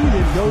it free,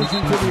 then goes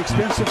into the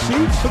expensive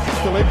seats. Look at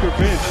the Laker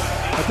bench.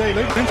 I tell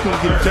you, Laker bench going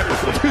to get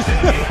technical.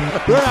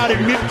 They're out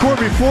in midcourt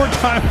before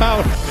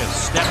timeout.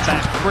 Step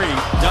back three,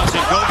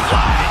 doesn't go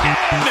flying in.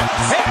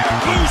 Here,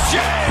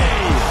 Boucher.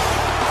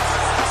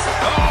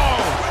 Oh,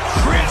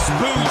 Chris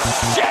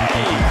Boucher.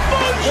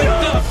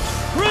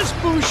 Chris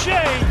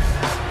Boucher.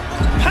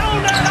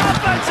 Pound that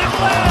offensive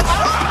glass.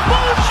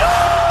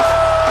 Boucher.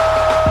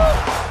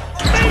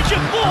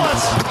 Major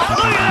force.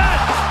 Look at that.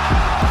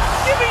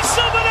 Give me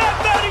some of that,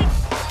 Matty.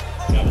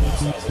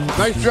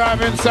 Nice drive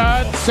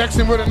inside.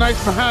 Sexton with a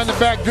nice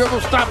behind-the-back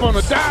dribble. Stop on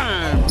a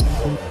dime.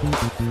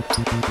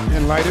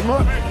 And light him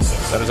up.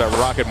 That is our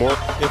rocket more.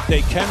 If they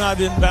cannot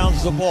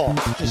inbounds the ball,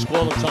 just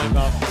call a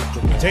timeout.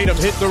 Tatum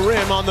hit the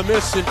rim on the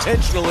miss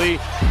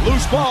intentionally.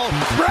 Loose ball.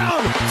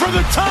 Brown for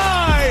the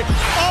tie.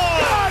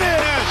 Oh, got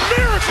it!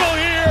 Miracle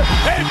here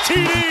and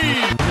TD.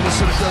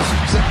 Minnesota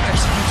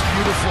executes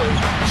beautifully.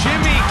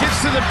 Jimmy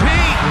gets to the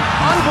paint.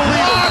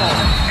 Unbelievable.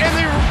 And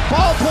the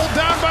ball pulled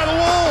down by the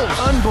Wolves.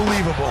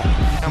 Unbelievable.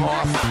 I'm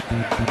off.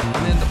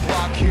 And then the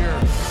block here.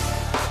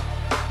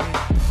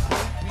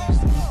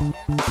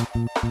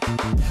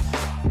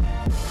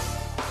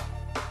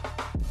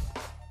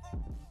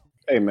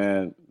 Hey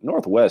man,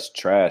 Northwest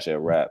trash at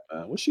rap,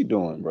 man. What's she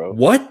doing, bro?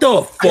 What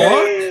the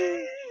fuck?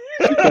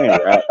 She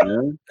can't rap,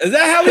 man. Is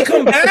that how we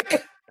come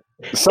back?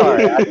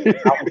 Sorry, I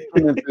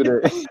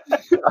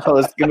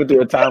was skimming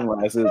through a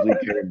timeline since we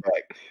came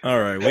back.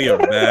 All right, we are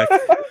back.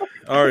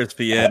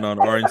 RSPN on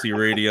RNC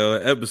Radio,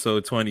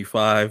 episode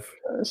 25.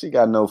 She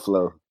got no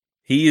flow.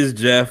 He is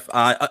Jeff.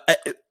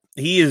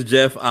 He is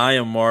Jeff. I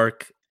am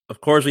Mark.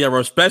 Of course, we have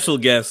our special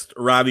guest,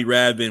 Robbie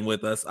Radman,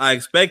 with us. I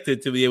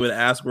expected to be able to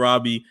ask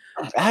Robbie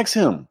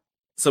him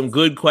some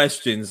good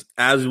questions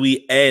as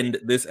we end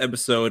this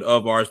episode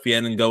of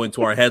RSPN and go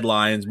into our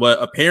headlines,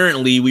 but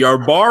apparently we are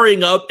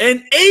barring up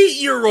an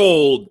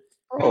 8-year-old.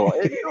 Oh,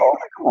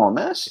 come on,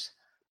 man.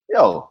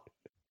 Yo,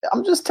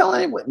 I'm just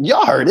telling you,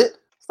 y'all heard it.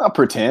 It's not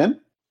pretend.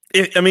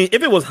 If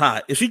it was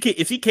hot, if she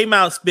came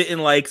out spitting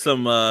like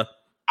some, I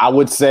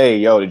would say,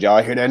 yo, did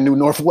y'all hear that new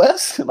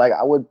Northwest? Like,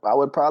 I would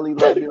probably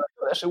be like,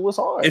 that shit was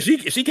hard. If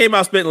she came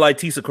out spitting like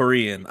Tisa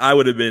Korean, I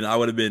would have been I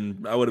would have been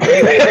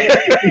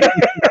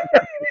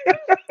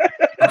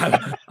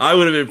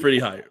pretty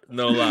hyped.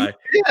 No lie.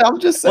 Yeah, I'm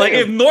just saying. Like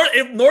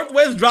if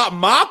Northwest dropped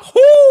Mop,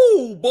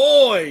 whoo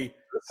boy,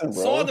 listen,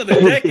 song of the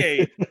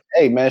decade.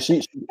 Hey man,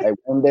 she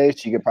one day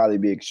she could probably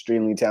be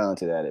extremely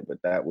talented at it,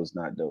 but that was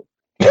not dope.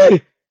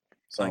 I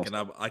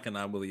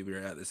cannot believe you're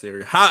at this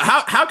area.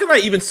 How can I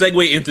even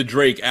segue into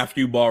Drake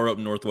after you bar up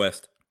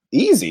Northwest?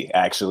 Easy,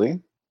 actually.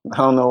 I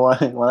don't know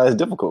why that's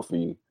difficult for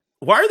you.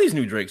 Why are these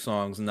new Drake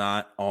songs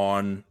not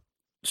on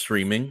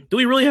streaming? Do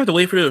we really have to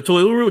wait for a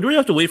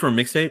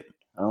mixtape?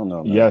 I don't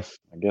know, man. Yes.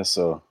 I guess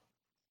so.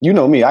 You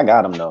know me, I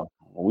got them though.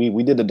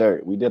 We did the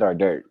dirt. We did our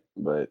dirt,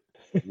 but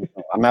as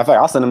a matter of fact,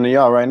 I'll send them to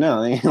y'all right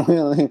now. We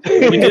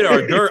did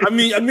our dirt. I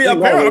mean,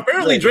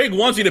 apparently Drake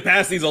wants you to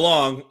pass these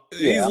along.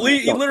 Yeah,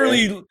 he's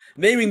literally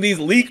naming these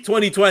leak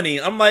 2020.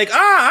 I'm like,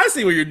 I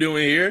see what you're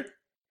doing here.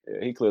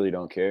 Yeah, he clearly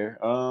don't care.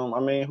 I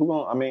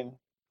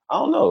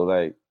don't know.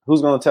 Like,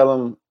 who's gonna tell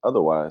him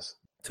otherwise?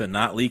 To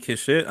not leak his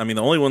shit. I mean,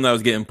 the only one that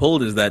was getting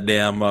pulled is that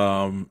damn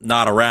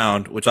Not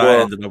Around, which I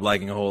ended up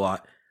liking a whole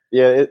lot.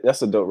 Yeah,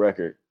 that's a dope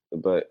record,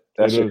 but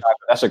that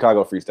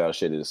Chicago freestyle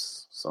shit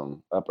is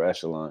some upper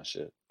echelon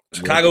shit.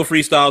 Chicago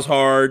freestyle's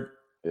hard.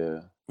 Yeah.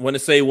 When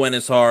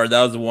it's hard,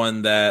 that was the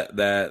one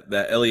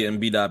that Elliot and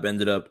B-Dop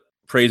ended up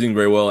praising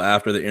very well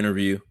after the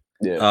interview.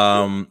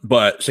 Yeah.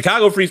 But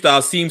Chicago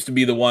freestyle seems to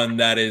be the one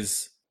that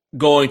is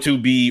going to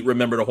be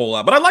remembered a whole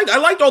lot. But I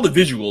liked all the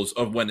visuals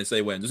of When to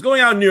Say When. Just going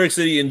out in New York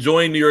City,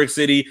 enjoying New York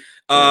City,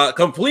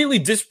 completely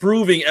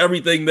disproving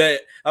everything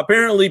that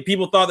apparently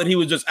people thought that he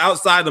was just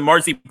outside the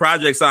Marcy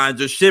Project sign,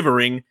 just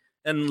shivering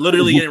and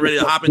literally getting ready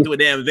to hop into a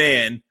damn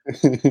van.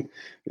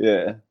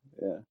 Yeah.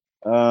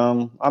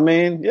 It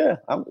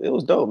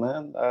was dope,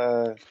 man.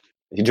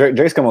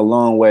 Drake's come a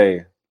long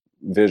way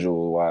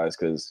visual wise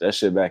because that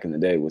shit back in the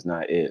day was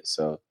not it.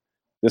 So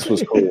this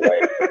was cool.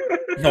 Like,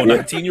 no,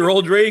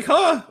 19-year-old Drake,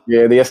 huh?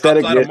 Yeah, the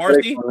aesthetics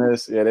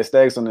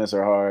on this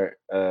are hard.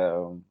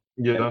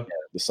 The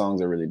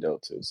songs are really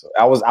dope too. So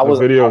the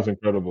video is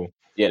incredible.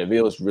 Yeah, the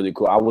video is really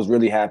cool. I was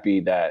really happy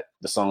that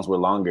the songs were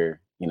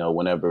longer.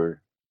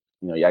 Whenever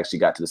you actually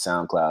got to the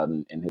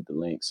SoundCloud and hit the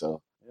link.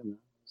 So yeah, man,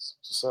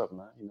 what's up,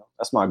 man?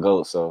 That's my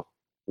goal. So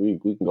we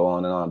can go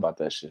on and on about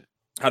that shit.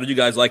 How did you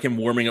guys like him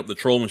warming up the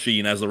troll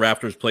machine as the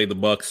Raptors played the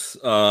Bucks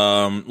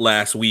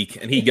last week?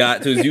 And he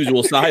got to his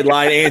usual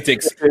sideline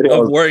antics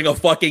of wearing a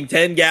fucking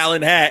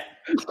 10-gallon hat.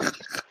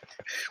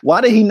 Why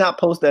did he not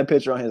post that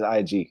picture on his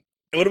IG?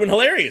 It would have been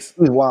hilarious.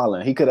 He was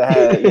wilding. He could have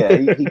had,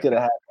 he could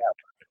have had that.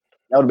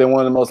 That would have been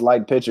one of the most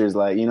liked pictures.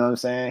 Like, you know what I'm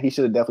saying? He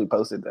should have definitely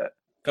posted that.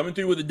 Coming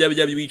through with the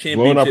WWE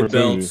Championship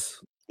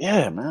belts.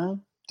 Yeah,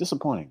 man.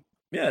 Disappointing.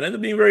 Yeah, it ended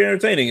up being very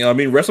entertaining. I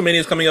mean, WrestleMania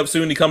is coming up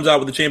soon. He comes out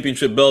with the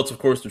championship belts, of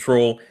course, the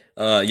troll.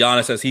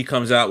 Giannis, as he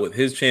comes out with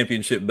his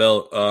championship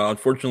belt.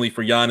 Unfortunately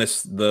for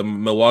Giannis, the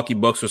Milwaukee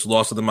Bucks just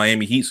lost to the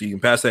Miami Heat, so you can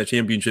pass that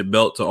championship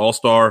belt to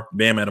All-Star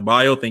Bam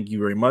Adebayo. Thank you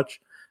very much.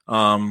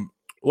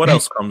 What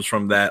else comes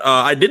from that?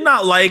 I did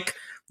not like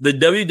the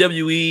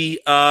WWE.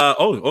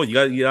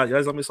 You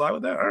guys let me slide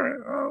with that? All right.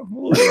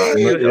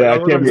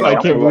 I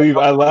can't believe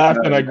I laughed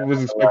and I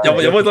was expecting.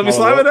 You let me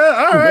slide with that?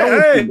 All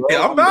right. Hey,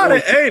 I'm about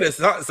it. Hey, that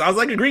sounds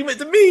like agreement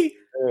to me.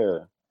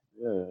 Yeah.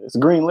 It's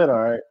green lit, all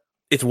right.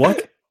 It's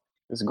what?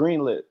 It's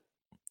green lit.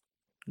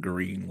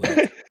 Green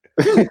lit.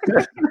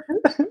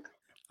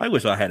 I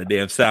wish I had a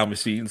damn sound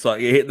machine so I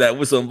could hit that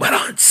with some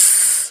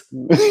buttons.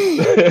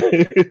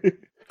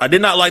 I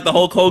did not like the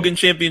Hulk Hogan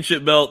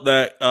championship belt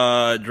that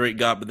Drake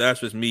got, but that's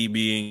just me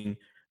being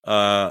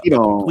a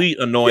complete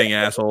annoying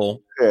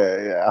asshole.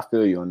 Yeah, I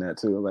feel you on that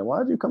too. Like, why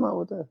did you come out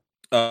with that?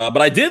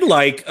 But I did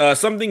like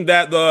something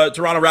that the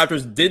Toronto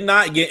Raptors did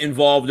not get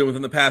involved in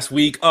within the past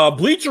week.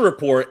 Bleacher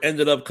Report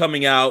ended up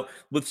coming out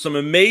with some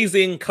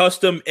amazing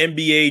custom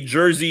NBA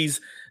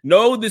jerseys.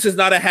 No, this is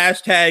not a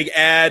hashtag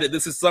ad.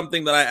 This is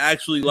something that I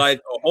actually like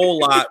a whole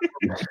lot.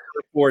 Bleacher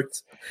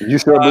Reports. You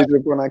sure Bleacher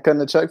Report not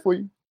cutting a check for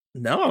you?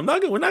 No, I'm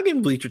not. We're not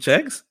getting bleacher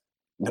checks.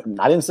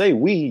 I didn't say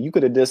we. You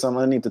could have did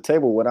something underneath the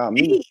table without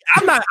me.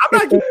 I'm not.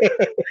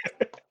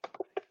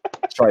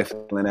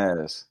 Trifling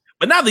ass.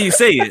 But now that you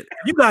say it,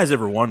 you guys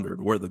ever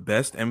wondered where the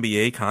best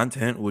NBA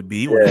content would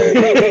be? Yeah.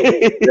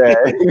 Make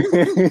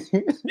sure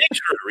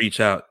to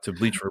reach out to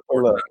Bleacher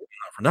Report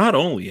for not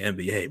only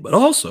NBA, but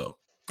also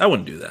I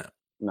wouldn't do that.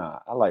 Nah,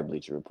 I like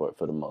Bleacher Report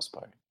for the most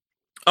part.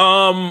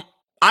 I'm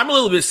a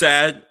little bit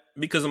sad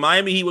because the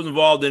Miami Heat was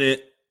involved in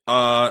it.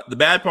 The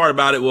bad part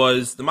about it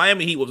was the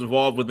Miami Heat was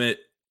involved with it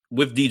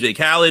with DJ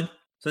Khaled.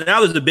 So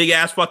now there's a big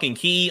ass fucking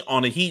key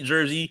on a Heat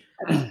jersey.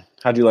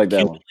 How'd you like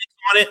that one?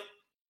 On it.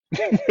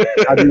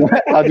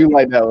 How'd you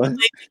like that one?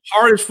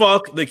 Hard as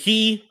fuck. The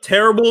key,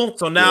 terrible.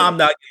 So now I'm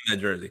not getting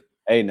that jersey.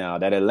 Hey, now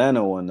that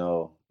Atlanta one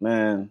though,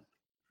 man.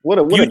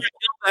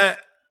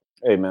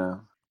 Hey,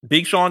 man.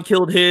 Big Sean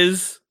killed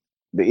his.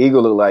 The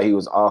eagle looked like he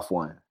was off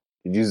one.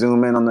 Did you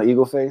zoom in on the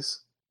eagle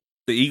face?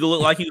 The eagle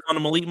looked like he was on a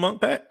Malik Monk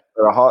pack?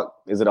 Or a hawk?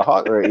 Is it a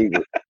hawk or an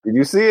eagle? Did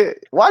you see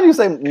it? Why do you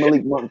say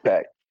Malik Monk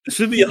pack? It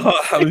should be a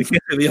hawk. I mean, we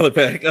can't say the other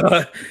pack.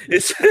 I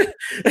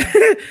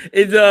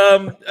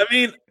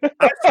mean,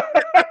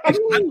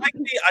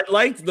 I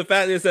liked the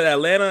fact that it said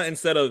Atlanta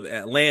instead of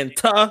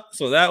Atlanta.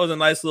 So that was a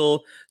nice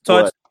little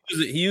touch. What?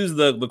 He used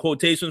the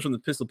quotations from the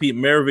Pistol Pete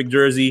Maravich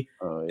jersey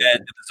and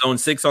the Zone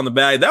 6 on the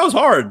bag. That was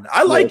hard.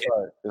 I like it.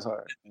 It's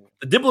hard.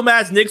 The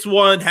Diplomats Knicks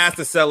one has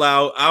to sell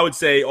out. I would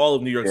say all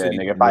of New York City.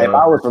 Nigga, if I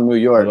was from New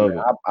York,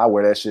 I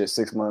wear that shit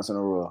 6 months in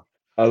a row.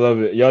 I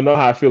love it. Y'all know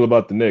how I feel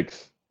about the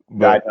Knicks.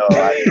 But,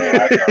 I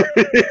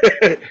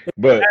know.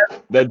 But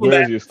that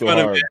jersey is still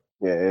hard.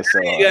 Yeah, it's so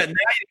hard. Now you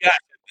got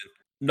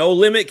No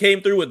Limit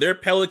came through with their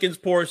Pelicans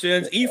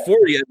portions.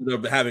 E40 ended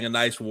up having a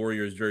nice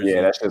Warriors jersey.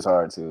 Yeah, that shit's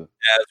hard too.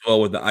 As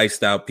well with the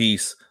iced out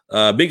piece.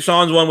 Big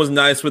Sean's one was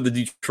nice with the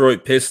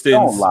Detroit Pistons.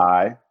 Don't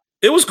lie.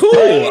 It was cool.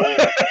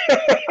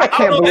 I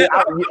can't believe.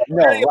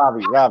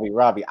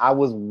 Robbie. I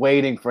was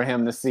waiting for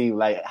him to see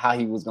like how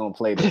he was gonna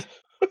play this.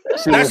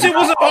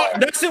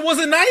 That shit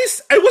wasn't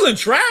nice. It wasn't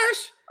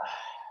trash.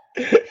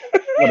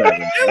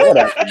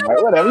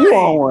 Whatever. You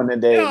on one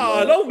today?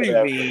 No, don't be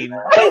mean.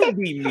 Don't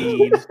be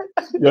mean.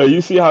 Yo, you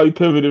see how he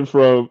pivoted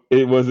from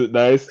it wasn't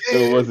nice,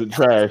 it wasn't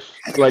trash.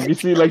 Like you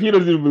see, like he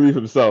doesn't even believe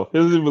himself. He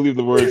doesn't even believe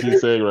the words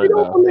he's saying right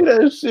now. Believe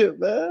that shit,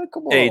 man.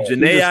 Come on. Hey,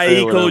 Janae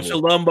Aiko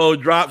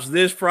Chilumbo drops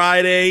this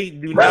Friday.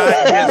 Do not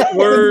get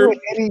swerved.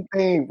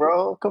 Anything,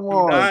 bro. Come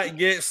on. Do not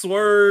get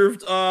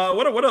swerved.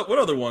 What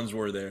other ones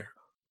were there?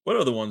 What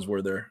other ones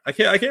were there? I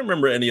can't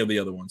remember any of the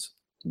other ones.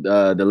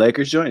 The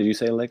Lakers joint? Did you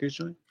say Lakers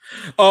joint?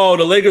 Oh,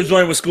 the Lakers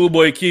joint with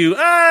Schoolboy Q.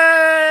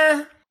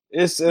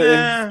 It's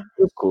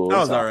cool. That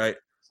was all right.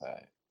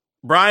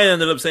 Brian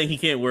ended up saying he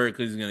can't wear it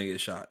because he's gonna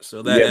get shot.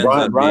 So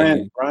that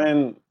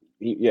Brian,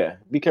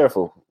 be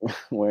careful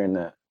wearing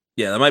that.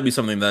 Yeah, that might be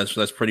something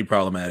that's pretty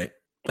problematic.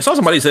 I saw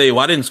somebody say,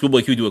 "Why didn't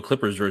Schoolboy Q do a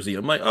Clippers jersey?"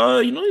 I'm like,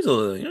 he's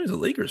a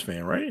Lakers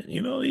fan, right?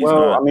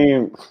 I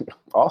mean,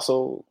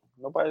 also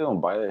nobody don't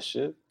buy that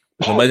shit.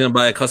 Nobody's gonna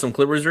buy a custom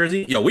Clippers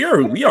jersey. Yeah, we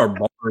are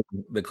borrowing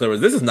the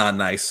Clippers. This is not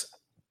nice.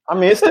 I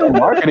mean, it's still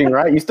marketing,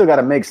 right? You still got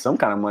to make some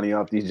kind of money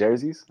off these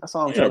jerseys. That's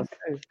all I'm trying to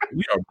say.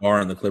 We are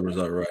barring the Clippers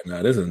up right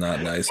now. This is not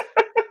nice.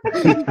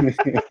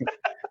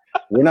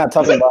 We're not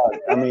talking about.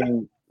 I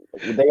mean,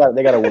 they got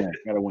to win.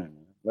 Got to win.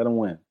 Let them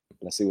win.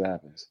 Let's see what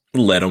happens.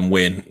 Let them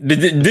win.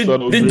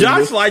 Did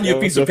Josh slide you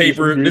a piece of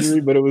paper?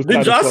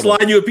 Did Josh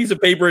slide you a piece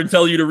of paper and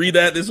tell you to read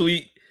that this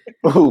week?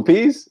 Who,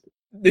 Peace?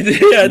 Did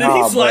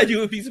he slide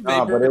you a piece of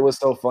paper? But it was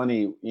so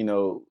funny,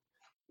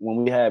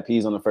 when we had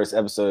Peas on the first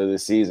episode of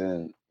this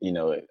season,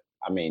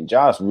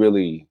 Josh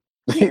really,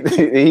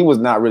 he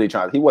wasn't trying to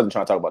talk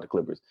about the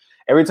Clippers.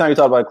 Every time you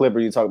talk about the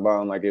Clippers, you talk about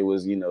them like it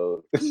was,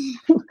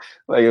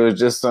 like it was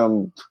just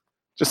some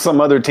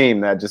other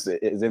team that just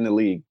is in the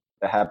league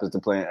that happens to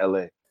play in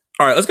LA.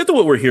 All right, let's get to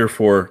what we're here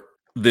for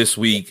this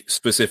week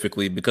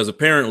specifically, because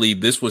apparently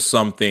this was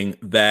something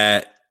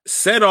that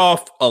set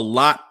off a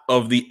lot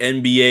of the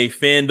NBA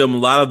fandom, a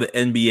lot of the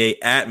NBA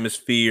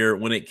atmosphere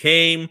when it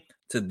came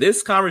to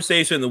this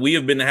conversation that we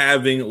have been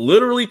having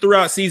literally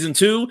throughout season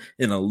 2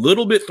 and a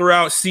little bit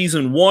throughout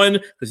season 1,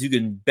 because you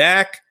can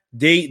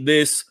backdate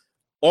this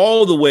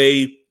all the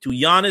way to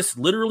Giannis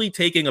literally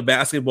taking a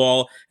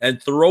basketball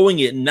and throwing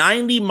it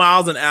 90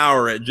 miles an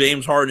hour at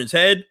James Harden's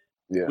head.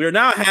 Yeah. We're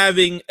now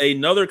having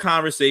another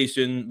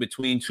conversation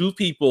between two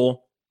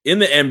people in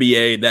the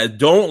NBA that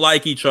don't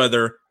like each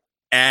other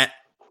at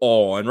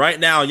all. And right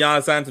now,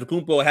 Giannis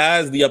Antetokounmpo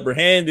has the upper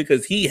hand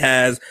because he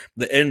has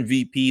the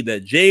MVP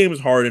that James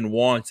Harden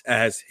wants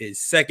as his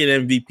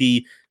second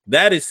MVP.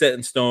 That is set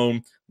in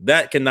stone.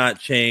 That cannot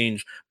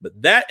change.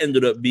 But that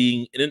ended up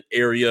being in an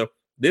area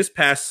this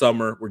past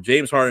summer where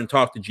James Harden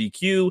talked to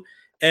GQ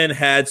and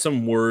had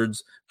some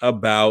words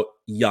about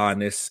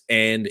Giannis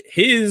and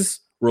his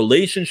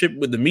relationship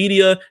with the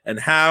media and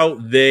how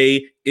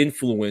they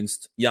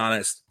influenced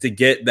Giannis to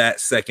get that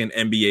second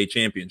NBA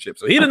championship.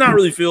 So he did not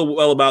really feel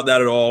well about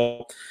that at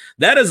all.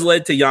 That has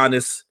led to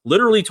Giannis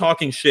literally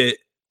talking shit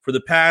for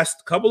the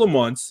past couple of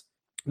months.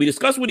 We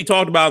discussed what he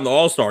talked about in the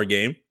All-Star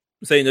game,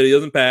 saying that he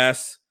doesn't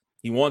pass.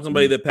 He wants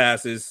somebody that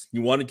passes. He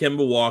wanted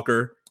Kemba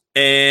Walker.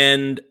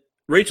 And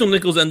Rachel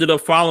Nichols ended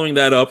up following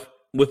that up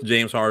with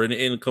James Harden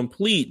in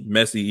complete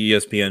messy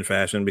ESPN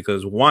fashion,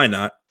 because why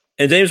not?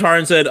 And James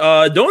Harden said,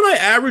 don't I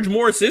average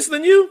more assists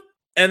than you?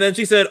 And then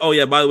she said, oh,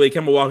 yeah, by the way,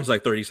 Kemba Walker's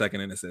like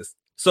 32nd in assists.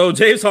 So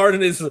James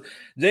Harden is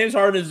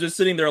just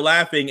sitting there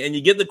laughing, and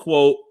you get the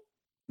quote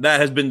that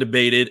has been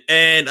debated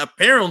and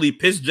apparently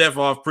pissed Jeff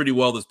off pretty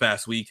well this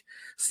past week,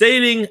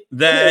 stating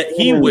that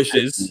he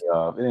wishes.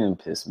 It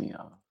didn't piss me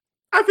off.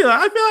 I feel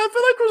like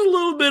there was a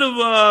little bit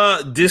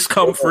of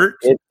discomfort.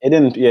 It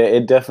didn't. Yeah,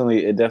 it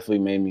definitely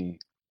made me.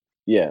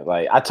 Yeah,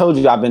 like I told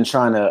you, I've been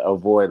trying to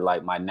avoid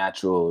like my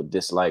natural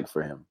dislike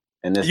for him.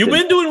 And you've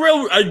been doing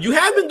well. You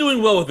have been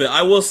doing well with it,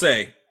 I will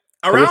say.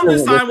 Around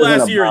this time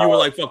last year, you were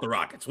like, "Fuck the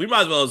Rockets." We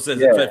might as well have said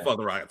 "Fuck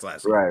the Rockets"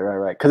 last year.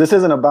 Right. Because this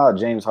isn't about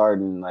James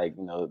Harden, like,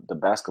 you know, the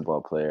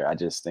basketball player. I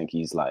just think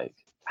he's like,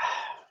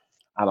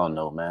 I don't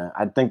know, man.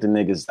 I think the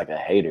nigga's like a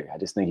hater. I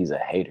just think he's a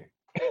hater.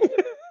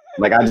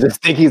 Like, I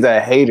just think he's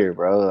a hater,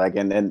 bro. Like,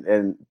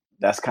 and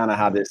that's kind of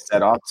how this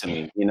set off to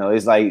me. You know,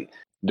 it's like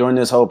during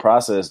this whole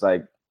process,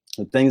 like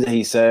the things that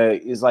he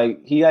said is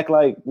like he act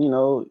like, you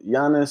know,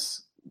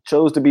 Giannis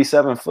chose to be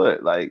 7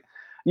 foot. Like,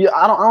 yeah,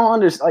 I don't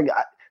understand. Like,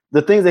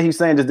 the things that he's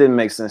saying just didn't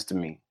make sense to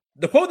me.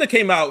 The quote that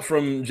came out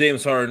from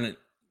James Harden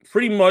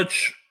pretty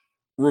much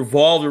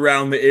revolved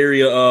around the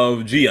area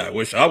of, gee, I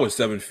wish I was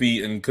 7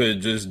 feet and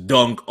could just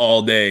dunk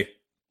all day.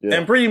 Yeah.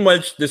 And pretty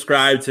much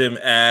described him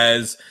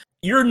as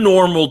your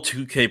normal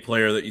 2K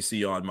player that you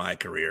see on My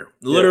Career.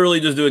 Literally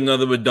just doing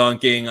nothing but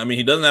dunking. I mean,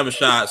 he doesn't have a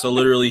shot, so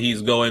literally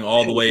he's going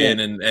all the way in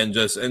and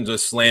just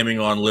slamming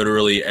on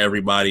literally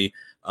everybody.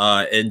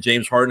 And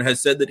James Harden has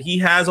said that he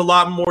has a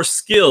lot more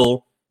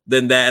skill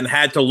than that and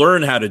had to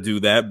learn how to do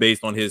that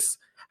based on his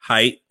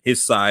height,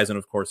 his size, and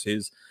of course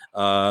his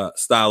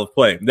style of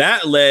play.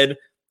 That led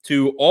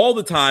to all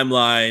the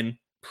timeline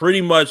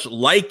pretty much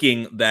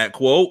liking that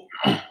quote,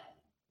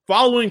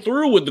 following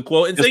through with the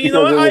quote and saying, you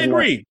know what, I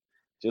agree.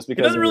 Just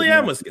because it doesn't really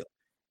have much skill.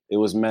 It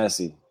was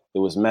messy.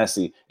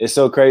 It's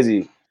so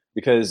crazy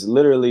because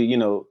literally, you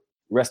know,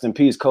 rest in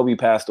peace, Kobe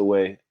passed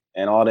away,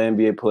 and all the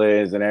NBA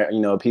players and, you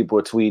know, people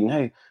are tweeting,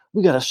 hey,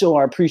 we got to show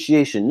our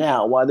appreciation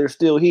now while they're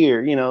still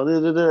here, you know,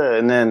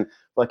 and then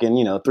fucking,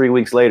 you know, 3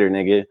 weeks later,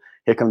 nigga,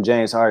 here come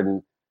James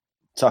Harden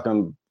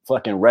talking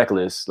fucking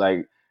reckless.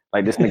 Like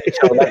this nigga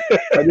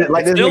chose,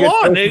 like this still nigga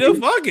on, nigga,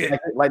 fuck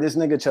it. Like this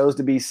nigga chose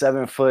to be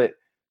 7 foot,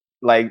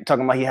 like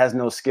talking about he has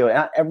no skill.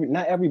 And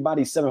not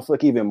everybody 7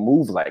 foot can even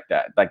move like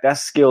that. Like that's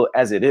skill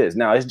as it is.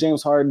 Now, is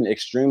James Harden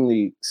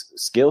extremely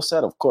skill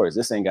set? Of course.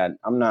 This ain't got,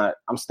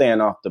 I'm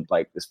staying off the,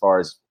 like, as far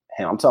as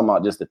him. I'm talking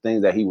about just the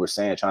things that he was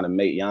saying, trying to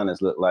make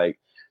Giannis look like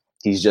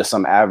he's just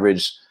some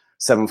average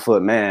 7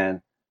 foot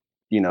man,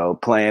 you know,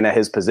 playing at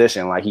his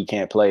position. Like he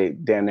can't play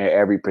damn near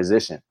every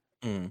position.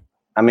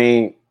 I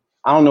mean,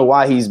 I don't know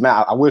why he's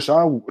mad. What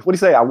do you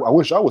say? I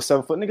wish I was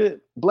 7 foot,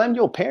 nigga. Blame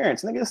your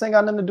parents, nigga. This ain't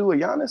got nothing to do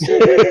with Giannis.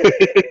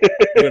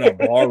 You're gonna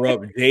bar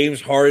up James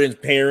Harden's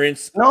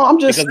parents? No, I'm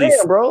just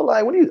saying, bro.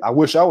 Like, I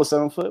wish I was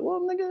 7 foot. Well,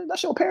 nigga,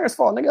 that's your parents'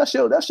 fault,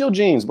 nigga. That's your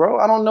genes, bro.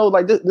 I don't know.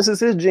 Like, this is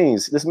his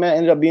genes. This man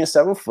ended up being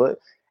 7 foot,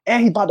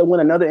 and he about to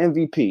win another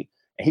MVP.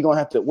 And he gonna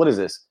have to. What is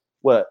this?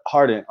 What,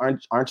 Harden?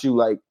 Aren't you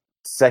like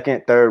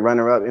second, third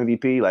runner-up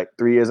MVP like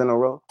 3 years in a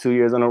row, 2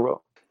 years in a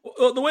row?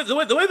 Well, the way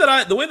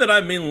that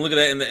I mainly look at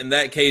it in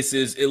that case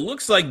is it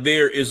looks like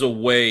there is a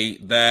way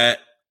that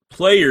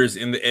players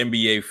in the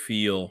NBA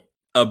feel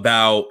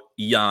about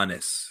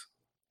Giannis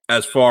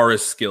as far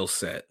as skill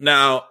set.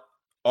 Now,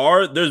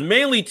 there's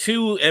mainly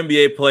 2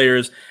 NBA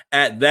players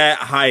at that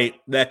height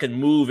that can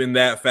move in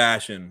that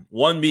fashion.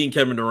 One being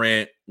Kevin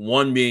Durant,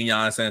 one being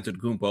Giannis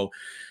Antetokounmpo.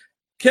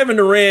 Kevin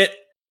Durant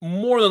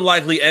more than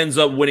likely ends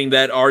up winning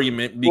that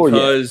argument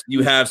because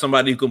you have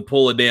somebody who can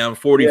pull a damn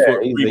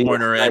 40-foot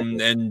three-pointer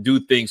and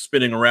do things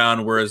spinning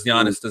around, whereas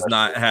Giannis does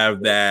not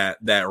have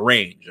that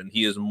range, and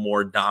he is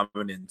more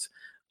dominant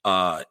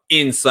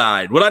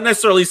inside. Would I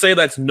necessarily say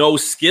that's no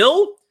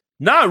skill?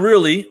 Not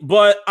really,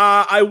 but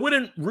I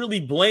wouldn't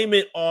really blame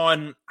it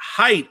on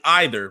height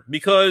either,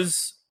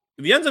 because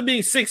if he ends up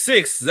being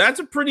 6'6", that's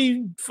a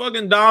pretty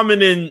fucking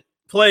dominant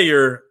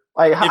player.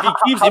 Like, if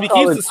he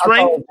keeps the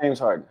strength.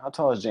 How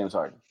tall is James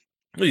Harden?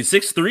 What, he's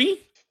 6'3"?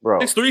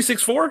 Bro. 6'3",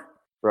 6'4"?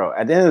 Bro,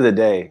 at the end of the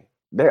day,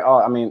 they're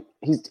all, I mean,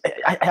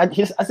 I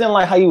didn't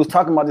like how he was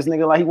talking about this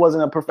nigga like he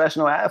wasn't a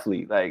professional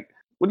athlete. Like,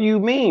 what do you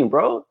mean,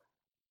 bro?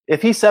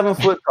 If he's 7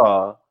 foot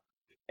tall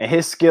and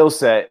his skill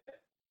set,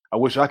 I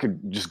wish I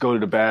could just go to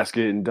the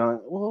basket and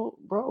dunk. Well,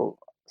 bro,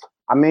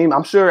 I mean,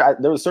 I'm sure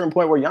there was a certain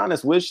point where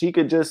Giannis wished he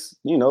could just,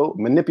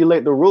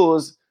 manipulate the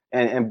rules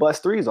and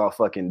bust threes all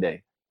fucking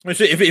day.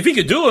 If he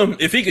could do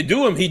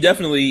them, he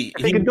definitely.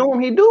 If he could do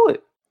them, he'd do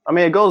it. I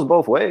mean, it goes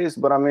both ways,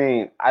 but I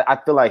mean, I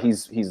feel like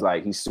he's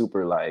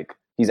super like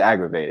he's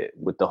aggravated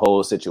with the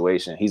whole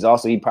situation. He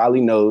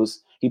probably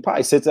knows. He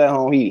probably sits at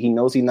home. He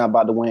knows he's not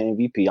about to win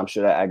MVP. I'm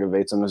sure that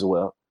aggravates him as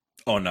well.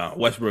 Oh no,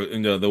 Westbrook.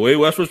 The way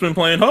Westbrook's been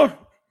playing hard,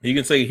 he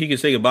can say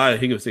goodbye.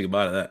 He can say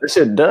goodbye to that. This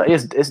shit,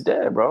 it's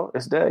dead, bro.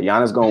 It's dead.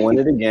 Giannis gonna win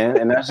it again,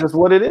 and that's just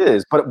what it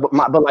is. But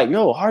like,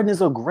 Harden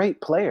is a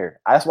great player.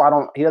 That's why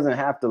he doesn't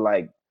have to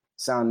like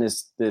sound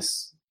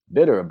this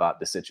bitter about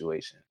the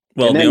situation.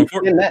 Well, and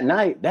then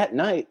that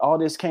night, all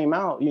this came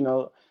out.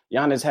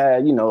 Giannis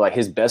had like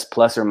his best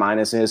plus or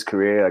minus in his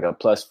career, like a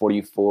plus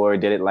 44.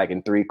 Did it like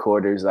in 3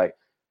 quarters. Like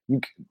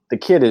the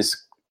kid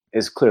is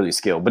clearly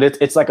skilled, but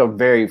it's like it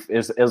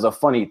was a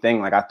funny thing.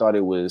 Like I thought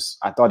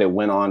it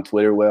went on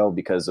Twitter well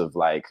because of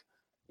like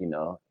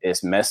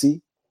it's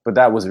messy, but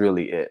that was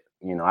really it.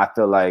 I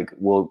feel like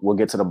we'll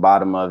get to the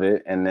bottom of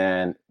it, and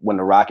then when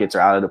the Rockets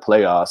are out of the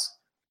playoffs,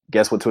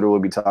 guess what Twitter will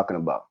be talking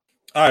about?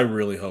 I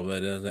really hope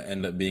that doesn't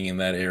end up being in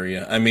that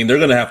area. I mean, they're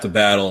going to have to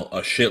battle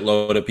a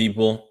shitload of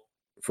people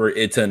for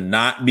it to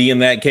not be in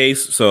that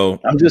case. So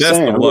I'm just best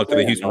saying, of luck to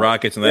the Houston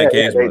Rockets in that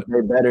case. They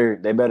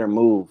better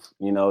move.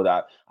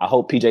 That I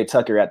hope PJ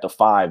Tucker at the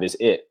 5 is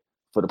it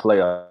for the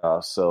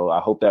playoffs. So I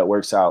hope that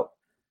works out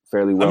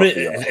fairly well. I mean,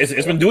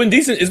 it's been doing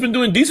decent. It's been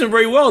doing decent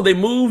very well. They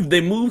moved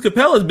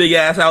Capella's big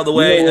ass out of the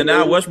way, and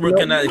now Westbrook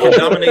can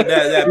dominate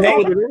that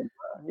paint.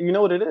 You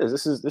know what it is.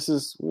 This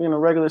is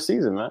regular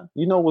season, man.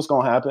 You know what's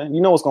gonna happen.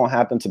 You know what's gonna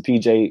happen to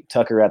PJ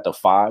Tucker at the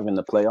 5 in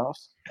the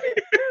playoffs.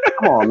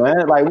 Come on,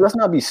 man. Like, let's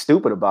not be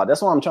stupid about it.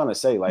 That's what I'm trying to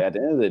say. Like, at the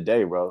end of the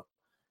day, bro,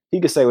 he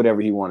can say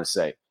whatever he want to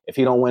say. If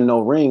he don't win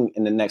no ring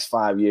in the next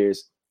 5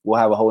 years, we'll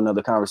have a whole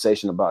nother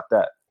conversation about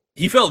that.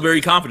 He felt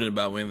very confident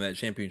about winning that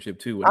championship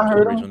too. I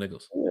heard Rachel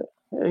Nichols.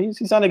 Yeah, he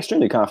sounded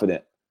extremely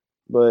confident.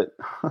 But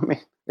I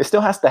mean, it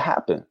still has to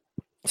happen.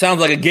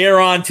 Sounds like a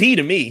guarantee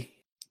to me.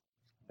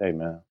 Hey,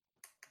 man.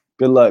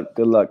 Good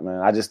luck,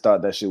 man. I just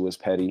thought that shit was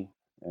petty,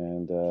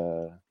 and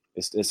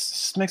it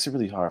just makes it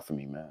really hard for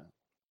me, man.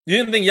 You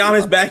didn't think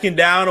Giannis backing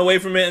down away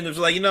from it and was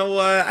like, you know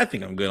what? I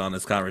think I'm good on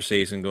this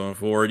conversation going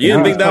forward. You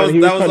didn't think that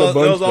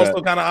was also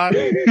kind of odd?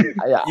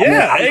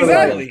 Yeah,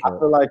 exactly. I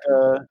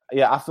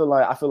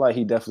feel like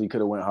he definitely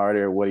could have went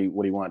harder what he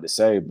wanted to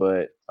say,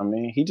 but I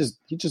mean, he just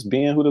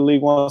being who the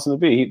league wants him to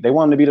be. They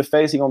want him to be the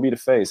face. He gonna be the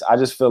face. I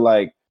just feel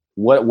like.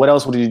 What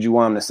else did you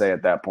want him to say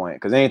at that point?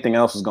 Because anything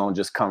else was going to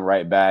just come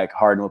right back.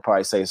 Harden would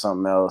probably say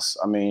something else.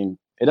 I mean,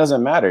 it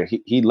doesn't matter.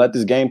 He let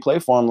this game play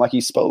for him like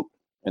he spoke,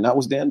 and that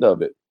was the end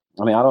of it.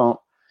 I mean, I don't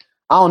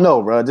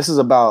know, bro. This is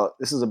about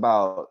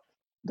the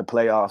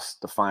playoffs,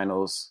 the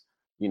finals.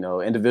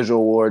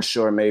 Individual awards,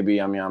 sure, maybe.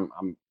 I mean,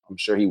 I'm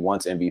sure he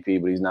wants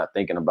MVP, but he's not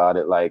thinking about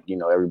it like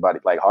everybody,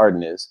 like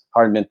Harden is.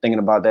 Harden been thinking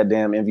about that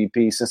damn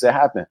MVP since it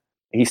happened.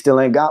 He still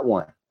ain't got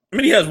one. I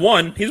mean, he has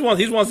one. He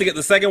wants to get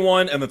the second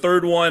one and the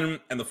third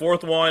one and the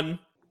fourth one.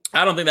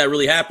 I don't think that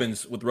really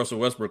happens with Russell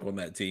Westbrook on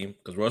that team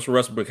because Russell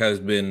Westbrook has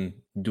been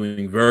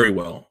doing very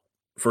well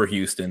for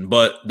Houston.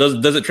 But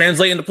does it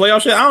translate into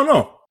playoff shit? I don't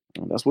know.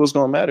 That's what's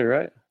going to matter,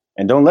 right?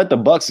 And don't let the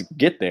Bucks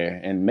get there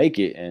and make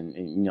it and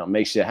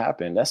make shit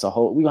happen. We're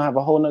going to have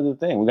a whole nother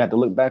thing. We got to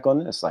look back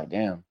on this like,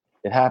 damn,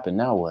 it happened.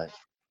 Now what?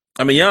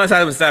 I mean, Giannis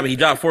hasn't stopped. He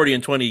dropped 40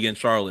 and 20 against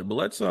Charlotte, but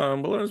let's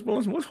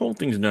hold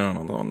things down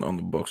on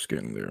the Bucks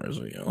getting there.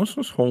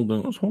 Let's hold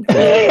them.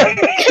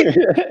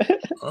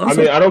 I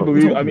mean, I don't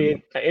believe. I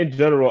mean, in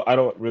general, I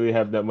don't really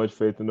have that much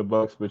faith in the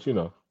Bucks, but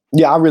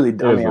Yeah, I really.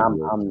 I mean,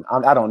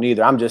 I don't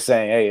either. I'm just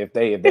saying, hey, if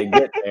they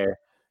get there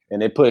and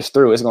they push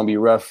through, it's gonna be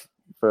rough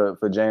for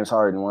James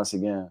Harden once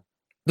again.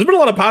 There's been a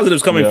lot of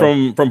positives coming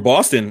from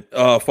Boston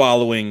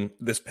following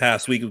this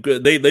past week.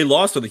 They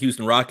lost to the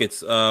Houston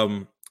Rockets.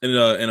 In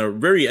a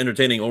very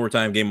entertaining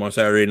overtime game on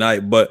Saturday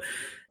night, but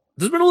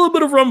there's been a little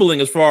bit of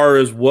rumbling as far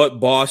as what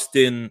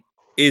Boston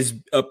is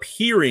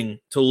appearing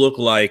to look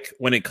like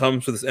when it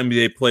comes to this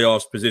NBA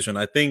playoffs position.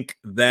 I think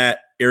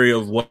that area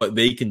of what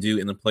they can do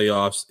in the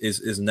playoffs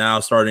is now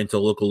starting to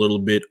look a little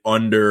bit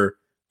under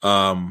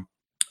not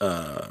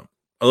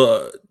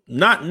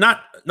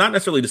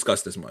necessarily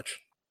discussed as much.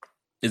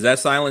 Is that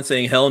silence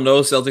saying hell no?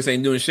 Celtics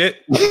ain't doing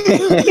shit.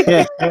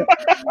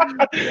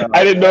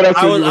 I didn't know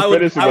that's what you were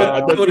finishing.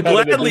 I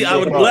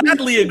would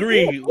gladly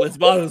agree with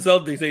Boston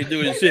Celtics ain't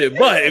doing shit.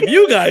 But if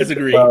you guys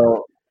agree,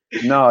 no,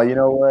 you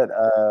know what?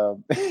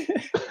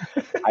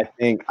 I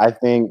think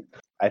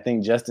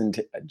Jason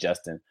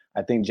Tatum's.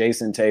 I think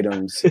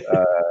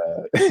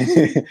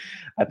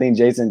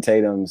Jason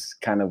Tatum's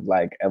kind of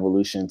like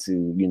evolution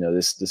to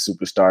the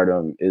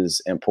superstardom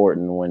is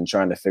important when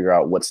trying to figure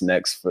out what's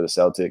next for the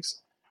Celtics.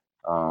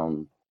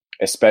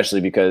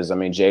 Especially because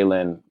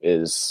Jalen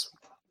is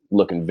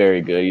looking very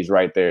good. He's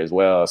right there as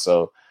well.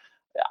 So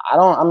I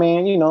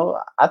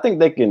think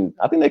they can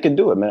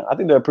do it, man. I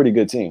think they're a pretty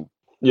good team.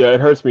 Yeah,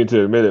 it hurts me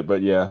to admit it,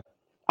 but yeah.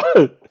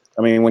 I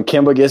mean, when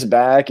Kemba gets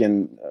back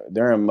and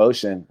they're in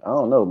motion, I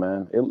don't know,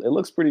 man. It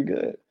looks pretty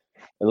good.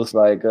 It looks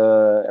like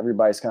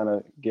everybody's kind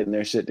of getting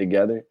their shit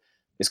together.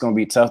 It's going to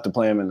be tough to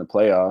play them in the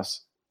playoffs.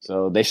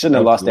 So they shouldn't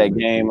have lost that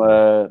game.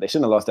 They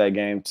shouldn't have lost that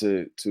game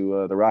to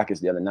the Rockets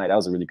the other night. That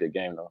was a really good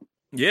game, though.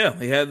 Yeah,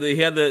 they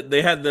had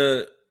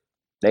that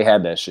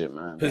shit,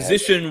 man.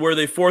 Position where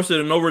they forced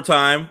it in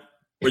overtime,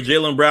 where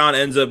Jaylen Brown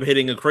ends up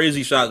hitting a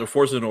crazy shot to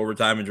force it in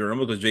overtime in Jerome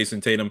because Jason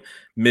Tatum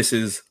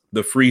misses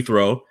the free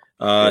throw.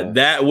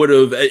 That would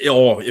have.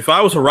 If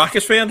I was a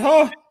Rockets fan,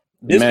 I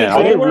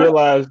didn't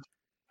realize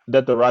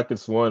that the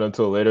Rockets won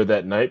until later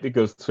that night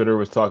because Twitter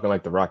was talking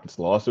like the Rockets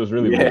lost. It was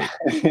really weird.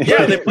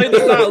 Yeah, they played the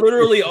shot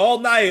literally all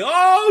night.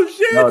 Oh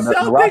shit! No,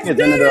 the Rockets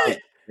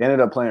ended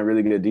up playing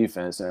really good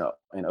defense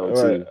in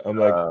OT. Right. I'm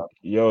like,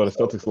 yo, the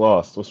Celtics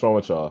lost. What's wrong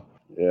with y'all?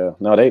 Yeah,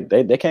 no,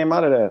 they came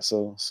out of that.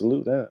 So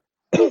salute that.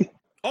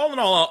 All in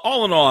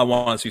all, I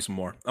want to see some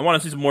more. I want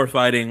to see some more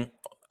fighting.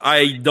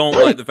 I don't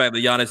like the fact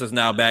that Giannis is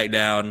now back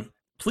down.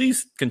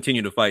 Please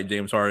continue to fight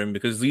James Harden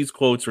because these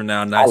quotes are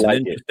now nice and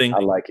interesting. I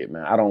like it,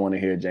 man. I don't want to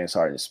hear James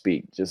Harden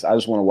speak. I just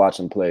want to watch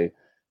him play.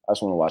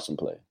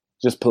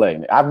 Just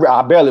play.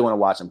 I barely want to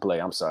watch him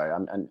play. I'm sorry.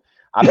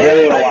 I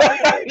barely want to watch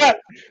him play.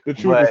 The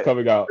truth is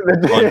coming out.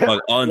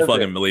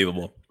 Unfucking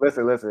believable.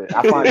 Listen.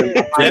 I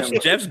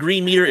find Jeff's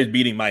green meter is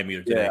beating my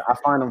meter today. Yeah, I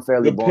find him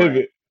fairly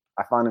boring.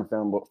 I find him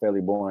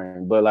fairly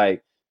boring. But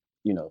like,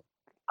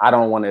 I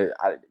don't want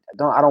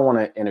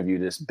to interview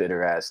this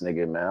bitter ass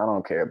nigga, man. I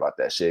don't care about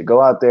that shit.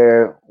 Go out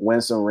there, win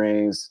some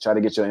rings, try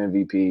to get your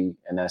MVP,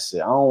 and that's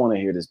it. I don't want to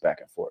hear this back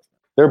and forth.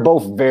 They're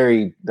both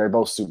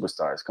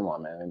superstars. Come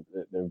on, man.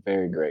 They're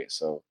very great.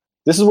 So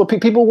this is what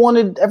people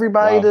wanted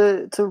everybody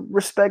to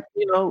respect,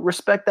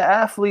 respect the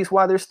athletes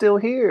while they're still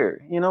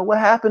here. What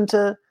happened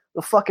to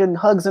the fucking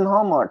hugs and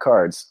Hallmark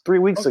cards 3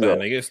 weeks ago?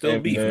 Nigga, still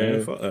beef,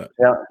 man.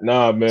 Yeah.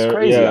 Nah,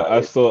 man. Yeah,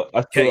 I still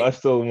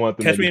want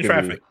them. Catch me in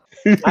traffic.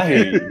 I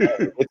hear you.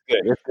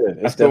 It's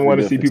good. I still want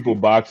to see people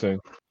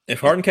boxing. If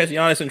Harden catches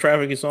Giannis in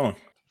traffic, it's on.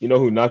 You know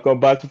who not gonna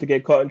box to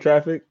get caught in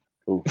traffic?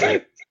 Ooh.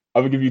 I'm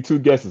gonna give you 2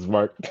 guesses,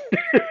 Mark.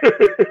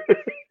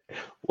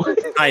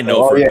 I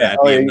know for a fact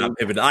we have not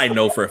pivoted. I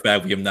know for a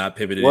fact we have not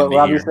pivoted. What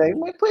Robbie say?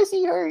 My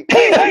pussy hurt.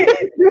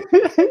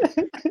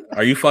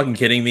 Are you fucking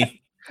kidding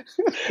me?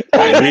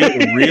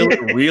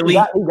 Really? We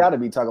got to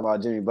be talking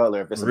about Jimmy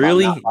Butler. If it's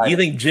really? You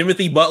think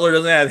Jimothy Butler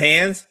doesn't have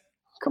hands?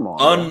 Come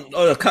on.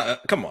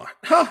 Come on.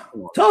 Huh?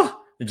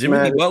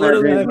 Jimothy Butler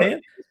doesn't have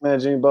hands? Man,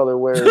 Jimmy Butler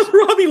wears.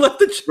 Robbie left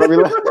the chair.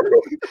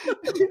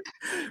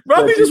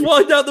 Robbie just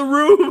walked out the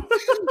room.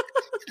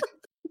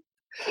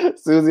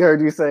 Susie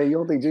heard you say you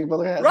don't think Jimmy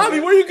Butler has.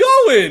 Robbie, where you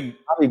going?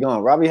 Robbie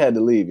gone. Robbie had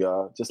to leave,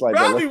 y'all. Just like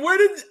Robbie, that. where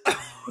did?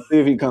 Let's see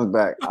if he comes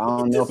back. I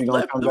don't know if he's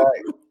gonna come back.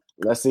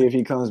 Let's see if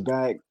he comes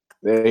back.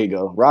 There you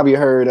go. Robbie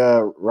heard.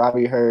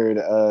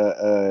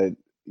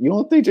 You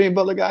don't think Jimmy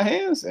Butler got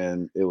hands?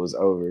 And it was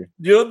over.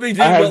 You don't think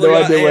Jimmy Butler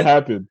got hands? I have no idea what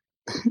happened.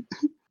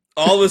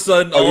 All of a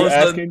sudden,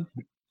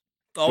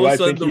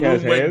 the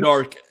room went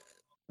dark.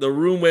 The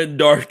room went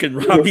dark, and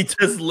Robbie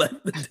just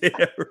left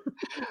there.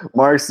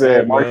 Mark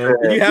said,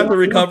 "Did you have to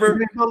recover?"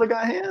 Jimmy Butler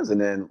got hands,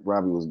 and then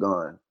Robbie was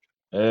gone.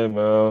 Hey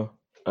man,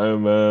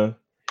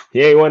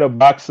 he ain't want to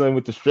box him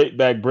with the straight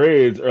back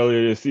braids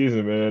earlier this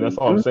season, man. That's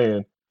all I'm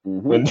saying.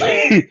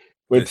 Mm-hmm.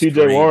 When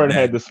TJ Warren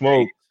had the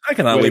smoke, I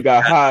cannot wait. He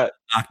got hot.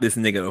 Knock this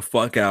nigga the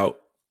fuck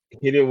out.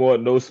 He didn't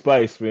want no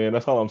spice, man.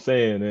 That's all I'm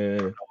saying, man.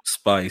 No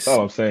spice. That's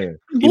all I'm saying.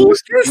 He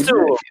looks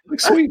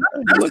sweet.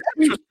 That's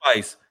extra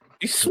spice.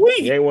 He's sweet.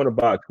 He ain't want to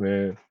box,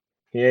 man.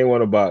 He ain't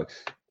want to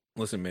box.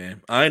 Listen,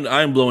 man. I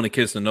ain't blowing a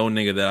kiss to no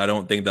nigga that I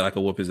don't think that I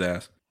could whoop his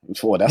ass.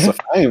 Well, that's a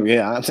fact.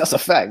 Yeah, that's a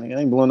fact. I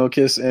ain't blowing no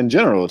kiss in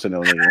general to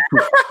no nigga.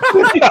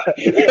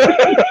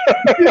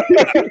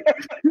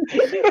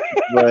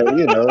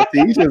 But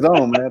to each his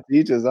own, man. To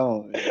each his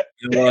own.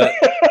 You know what?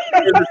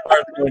 We're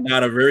going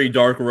down a very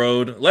dark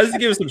road. Let's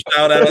give some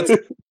shout outs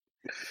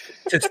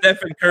to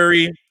Stephen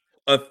Curry,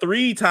 a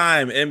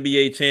 3-time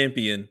NBA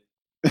champion,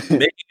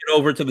 making it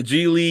over to the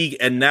G League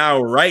and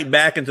now right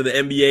back into the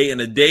NBA in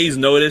a day's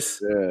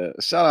notice. Yeah,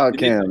 shout out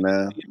Cam,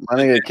 man. My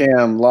nigga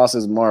Cam lost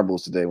his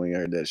marbles today when he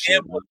heard that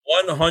shit. Cam was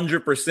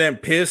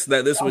 100% pissed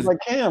that this was like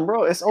Cam,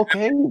 bro. It's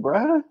okay,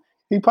 bro.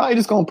 He probably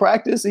just gonna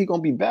practice. He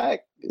gonna be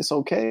back. It's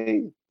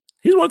okay.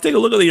 He just want to take a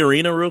look at the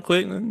arena real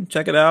quick and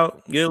check it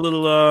out. Get a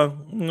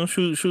little,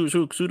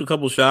 shoot a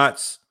couple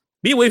shots.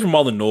 Be away from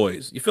all the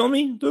noise. You feel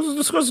me?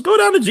 Just go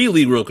down to G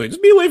League real quick.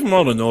 Just be away from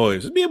all the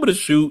noise. Just be able to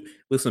shoot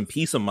with some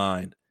peace of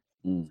mind.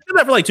 Did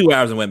that for like 2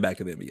 hours and went back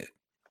to the NBA.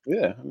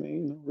 Yeah, I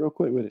mean, real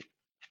quick with it.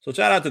 So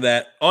shout out to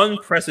that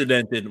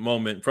unprecedented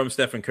moment from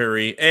Stephen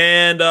Curry.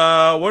 And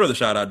what other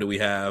shout out do we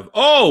have?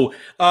 Oh,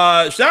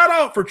 shout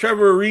out for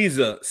Trevor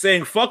Ariza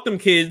saying "fuck them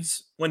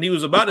kids" when he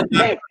was about to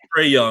die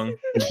for Trae Young.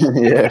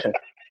 Yeah,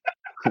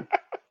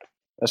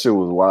 that shit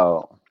was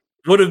wild.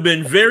 Would have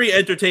been very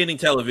entertaining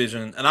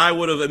television, and I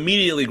would have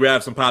immediately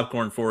grabbed some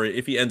popcorn for it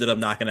if he ended up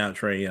knocking out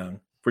Trae Young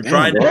for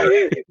trying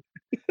to.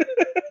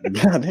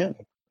 God damn,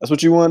 that's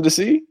what you wanted to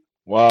see?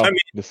 Wow, I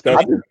just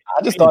thought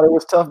it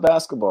was tough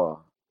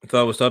basketball. I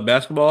thought it was tough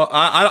basketball.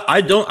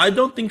 I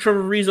don't think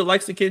Trevor Ariza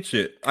likes the kid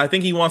shit. I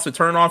think he wants to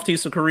turn off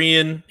Tisa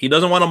Korean. He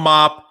doesn't want to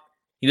mop.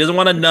 He doesn't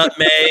want a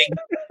nutmeg.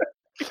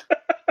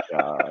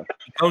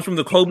 He comes from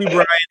the Kobe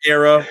Bryant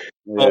era.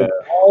 Yeah.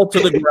 All to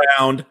the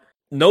ground.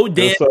 No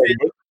dancing.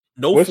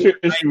 No. What's your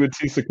issue with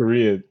Tisa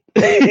Korean?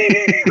 I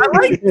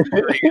like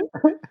it.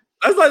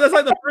 That's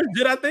like the first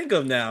dude I think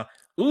of now.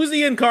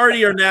 Uzi and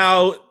Cardi are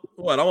now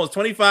what, almost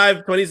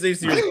 25,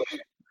 26 years old.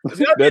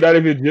 They're not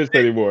even jits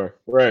anymore.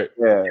 Right.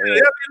 Yeah.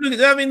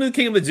 That mean new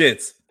king of the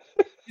jits.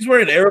 He's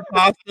wearing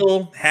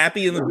Aeropostale,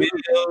 happy in the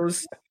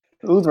videos.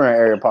 Who's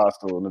wearing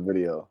Aeropostale in the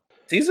video?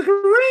 Tisa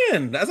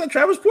Korean. That's not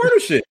Travis Porter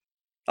shit.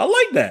 I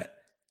like that.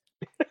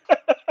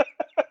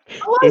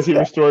 Is he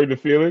restoring the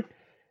feeling?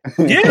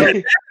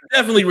 Yeah,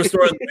 definitely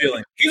restoring the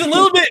feeling. He's a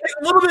little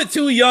bit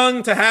too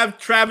young to have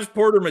Travis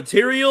Porter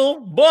material,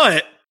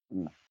 but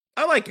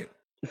I like it.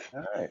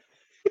 All right.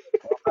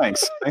 Well,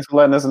 thanks for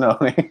letting us know.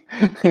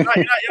 You're not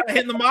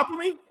hitting the mop with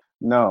me?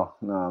 No,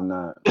 I'm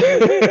not.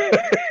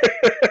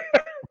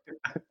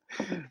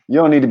 You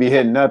don't need to be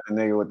hitting nothing,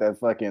 nigga, with that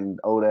fucking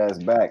old ass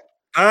back.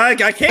 I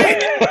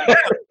can't.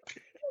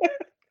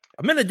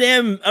 I'm in a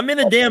damn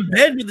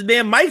bed with the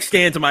damn mic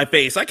stand to my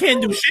face. I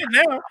can't do shit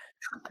now.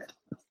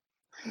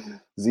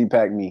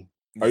 Z-Pack me.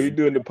 Are you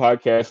doing the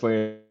podcast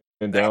laying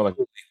down? Like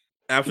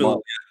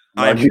Absolutely.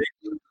 I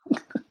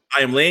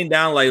am laying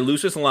down like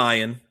Lucius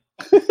Lyon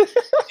in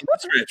the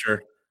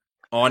stretcher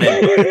on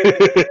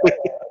it.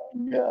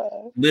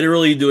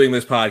 Literally doing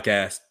this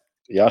podcast.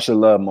 Y'all should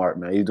love Mark,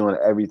 man. He's doing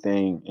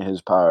everything in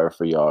his power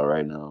for y'all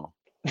right now.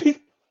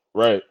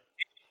 Right.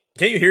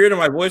 Can't you hear it in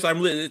my voice?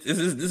 This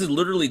is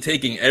literally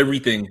taking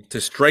everything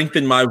to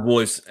strengthen my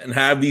voice and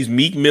have these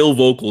Meek Mill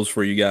vocals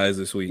for you guys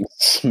this week.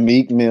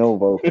 Meek Mill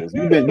vocals.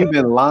 You've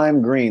been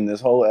lime green this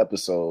whole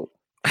episode.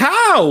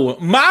 How?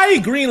 My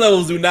green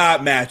levels do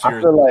not match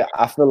yours.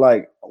 I feel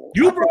like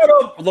you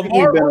brought up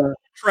Lamar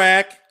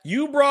track.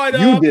 You brought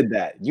up. You did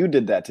that. You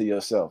did that to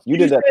yourself. You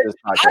did that to this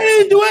podcast. I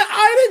didn't do it.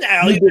 I didn't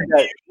alley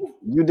that.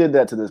 You did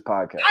that to this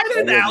podcast. I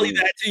didn't alley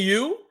that to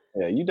you.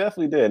 Yeah, you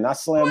definitely did. And I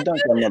slam dunk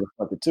that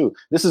motherfucker too.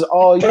 This is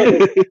all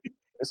you.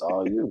 It's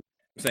all you.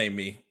 Same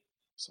me.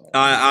 So,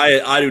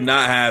 I do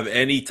not have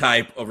any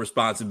type of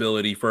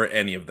responsibility for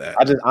any of that.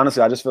 I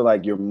just feel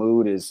like your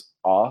mood is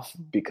off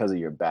because of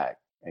your back.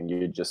 And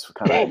you're just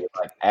kind of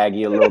like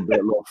aggy a little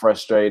bit, a little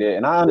frustrated.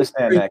 And I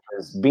understand that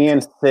because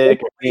being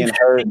sick, being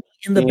hurt,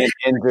 being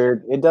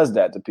injured, it does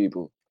that to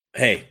people.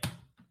 Hey,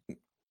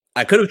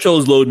 I could have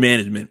chose load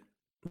management.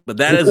 But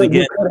that is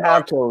against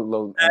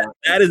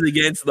that is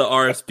against the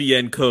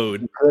RSPN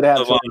code.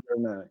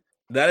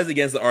 That is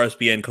against the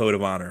RSPN code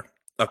of honor.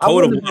 A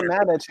code of honor.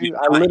 Mad at you.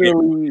 I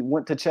literally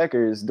went to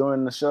Checkers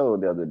during the show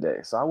the other day,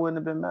 so I wouldn't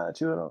have been mad at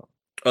you at all.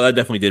 Oh, that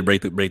definitely did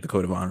break the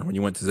code of honor when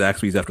you went to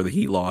Zaxby's after the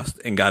Heat lost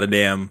and got a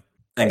damn.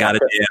 I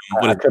could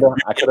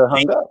have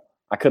hung up.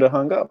 I could have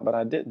hung up, but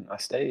I didn't. I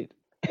stayed.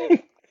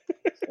 Jesus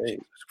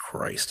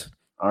Christ.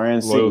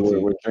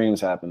 RNC, where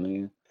dreams happen,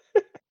 man.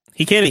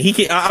 He can't.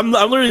 I'm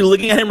literally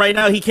looking at him right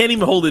now. He can't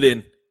even hold it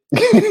in.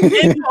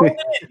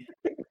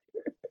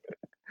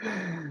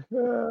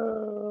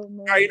 All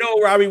right,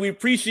 Robbie, we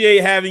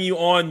appreciate having you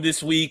on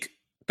this week.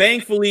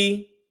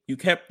 Thankfully, you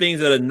kept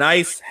things at a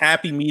nice,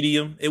 happy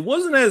medium. It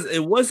wasn't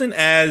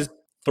as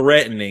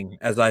threatening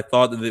as I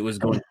thought that it was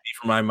going to be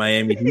for my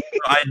Miami Heat.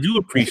 I do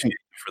appreciate you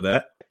for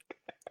that.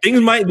 Things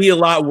might be a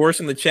lot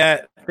worse in the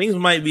chat. Things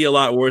might be a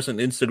lot worse on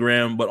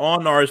Instagram, but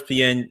on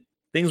RSPN,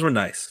 things were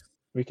nice.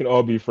 We can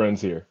all be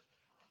friends here.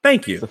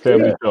 Thank you. It's a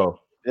family show.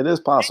 It is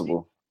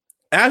possible.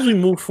 As we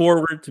move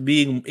forward to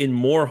being in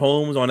more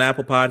homes on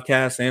Apple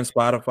Podcasts and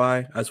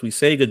Spotify, as we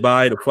say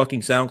goodbye to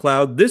fucking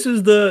SoundCloud, this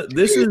is the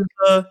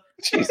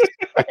Jesus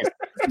Christ.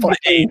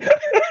 He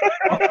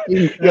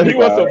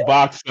wants a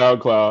box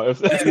SoundCloud.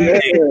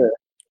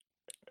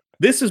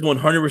 This is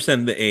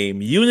 100% the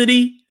aim.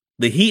 Unity,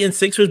 the Heat and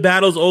Sixers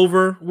battle's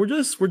over. We're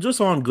just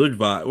on good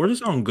vibe. We're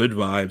just on good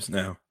vibes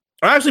now.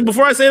 Actually,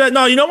 before I say that,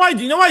 no, you know why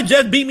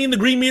Jeff beat me in the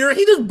green meter?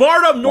 He just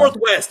barred up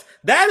Northwest.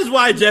 That is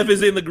why Jeff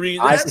is in the green.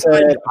 I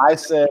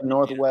said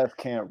Northwest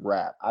can't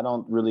rap. I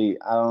don't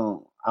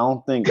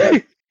think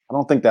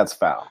that's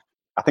foul.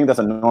 I think that's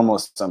a normal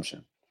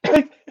assumption.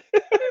 You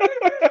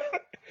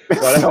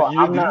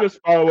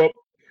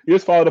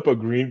just followed up a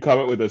green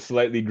comment with a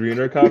slightly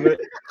greener comment.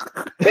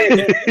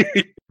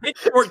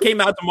 Pitchfork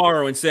came out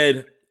tomorrow and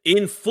said,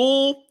 in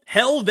full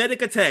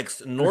Helvetica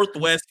text,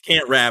 Northwest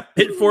can't rap.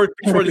 Pitchfork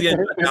is going to get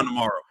down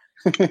tomorrow.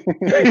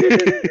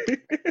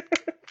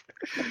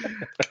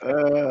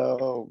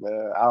 Oh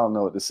man, I don't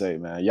know what to say,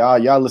 man.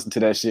 Y'all listen to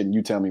that shit and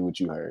you tell me what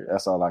you heard.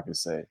 That's all I can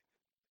say.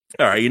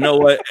 All right, you know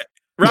what,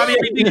 Robbie?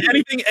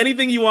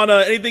 Anything you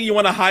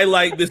wanna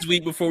highlight this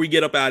week before we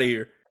get up out of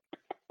here?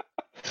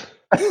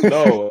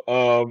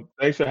 No,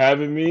 thanks for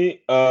having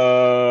me.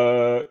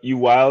 You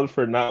wild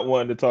for not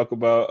wanting to talk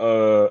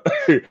about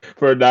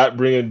for not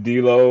bringing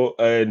D'Lo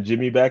and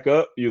Jimmy back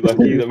up. You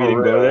lucky that we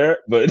didn't go there,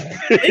 but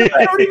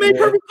I already made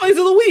perfect plays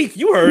of the week.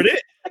 You heard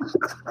it.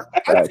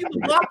 I've seen the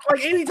block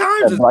like 80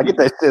 times. Get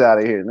that shit out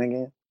of here,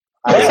 nigga.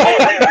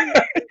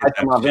 Get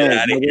that shit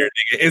out of here,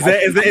 nigga.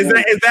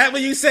 Is that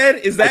what you said?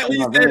 Is that what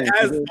you said?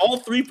 As all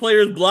 3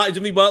 players blocked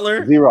Jimmy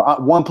Butler?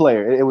 0. 1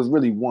 player. It was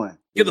really 1.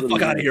 Get the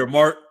fuck out of here,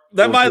 Mark.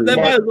 That might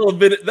as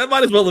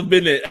well have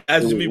been it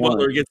as Jimmy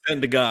Butler gets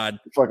sent to God.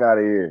 Fuck out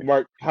of here,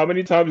 Mark. How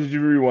many times did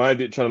you rewind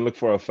it trying to look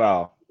for a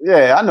foul?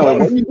 Yeah, I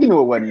know. You knew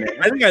it wasn't there.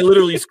 I think I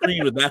literally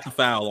screamed with "That's a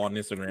foul" on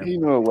Instagram. You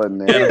knew it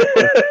wasn't there.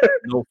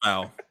 No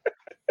foul.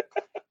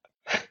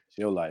 It's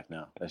your life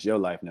now. That's your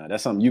life now.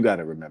 That's something you got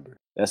to remember.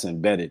 That's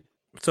embedded.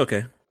 It's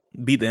okay.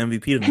 Beat the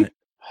MVP tonight.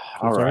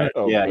 All right.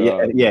 Oh,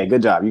 yeah.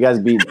 Good job. You guys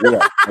beat.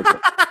 Yeah.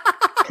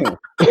 Okay.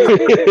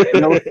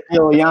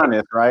 Still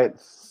Giannis, right?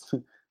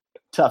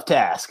 Tough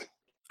task.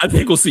 I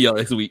think we'll see y'all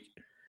next week.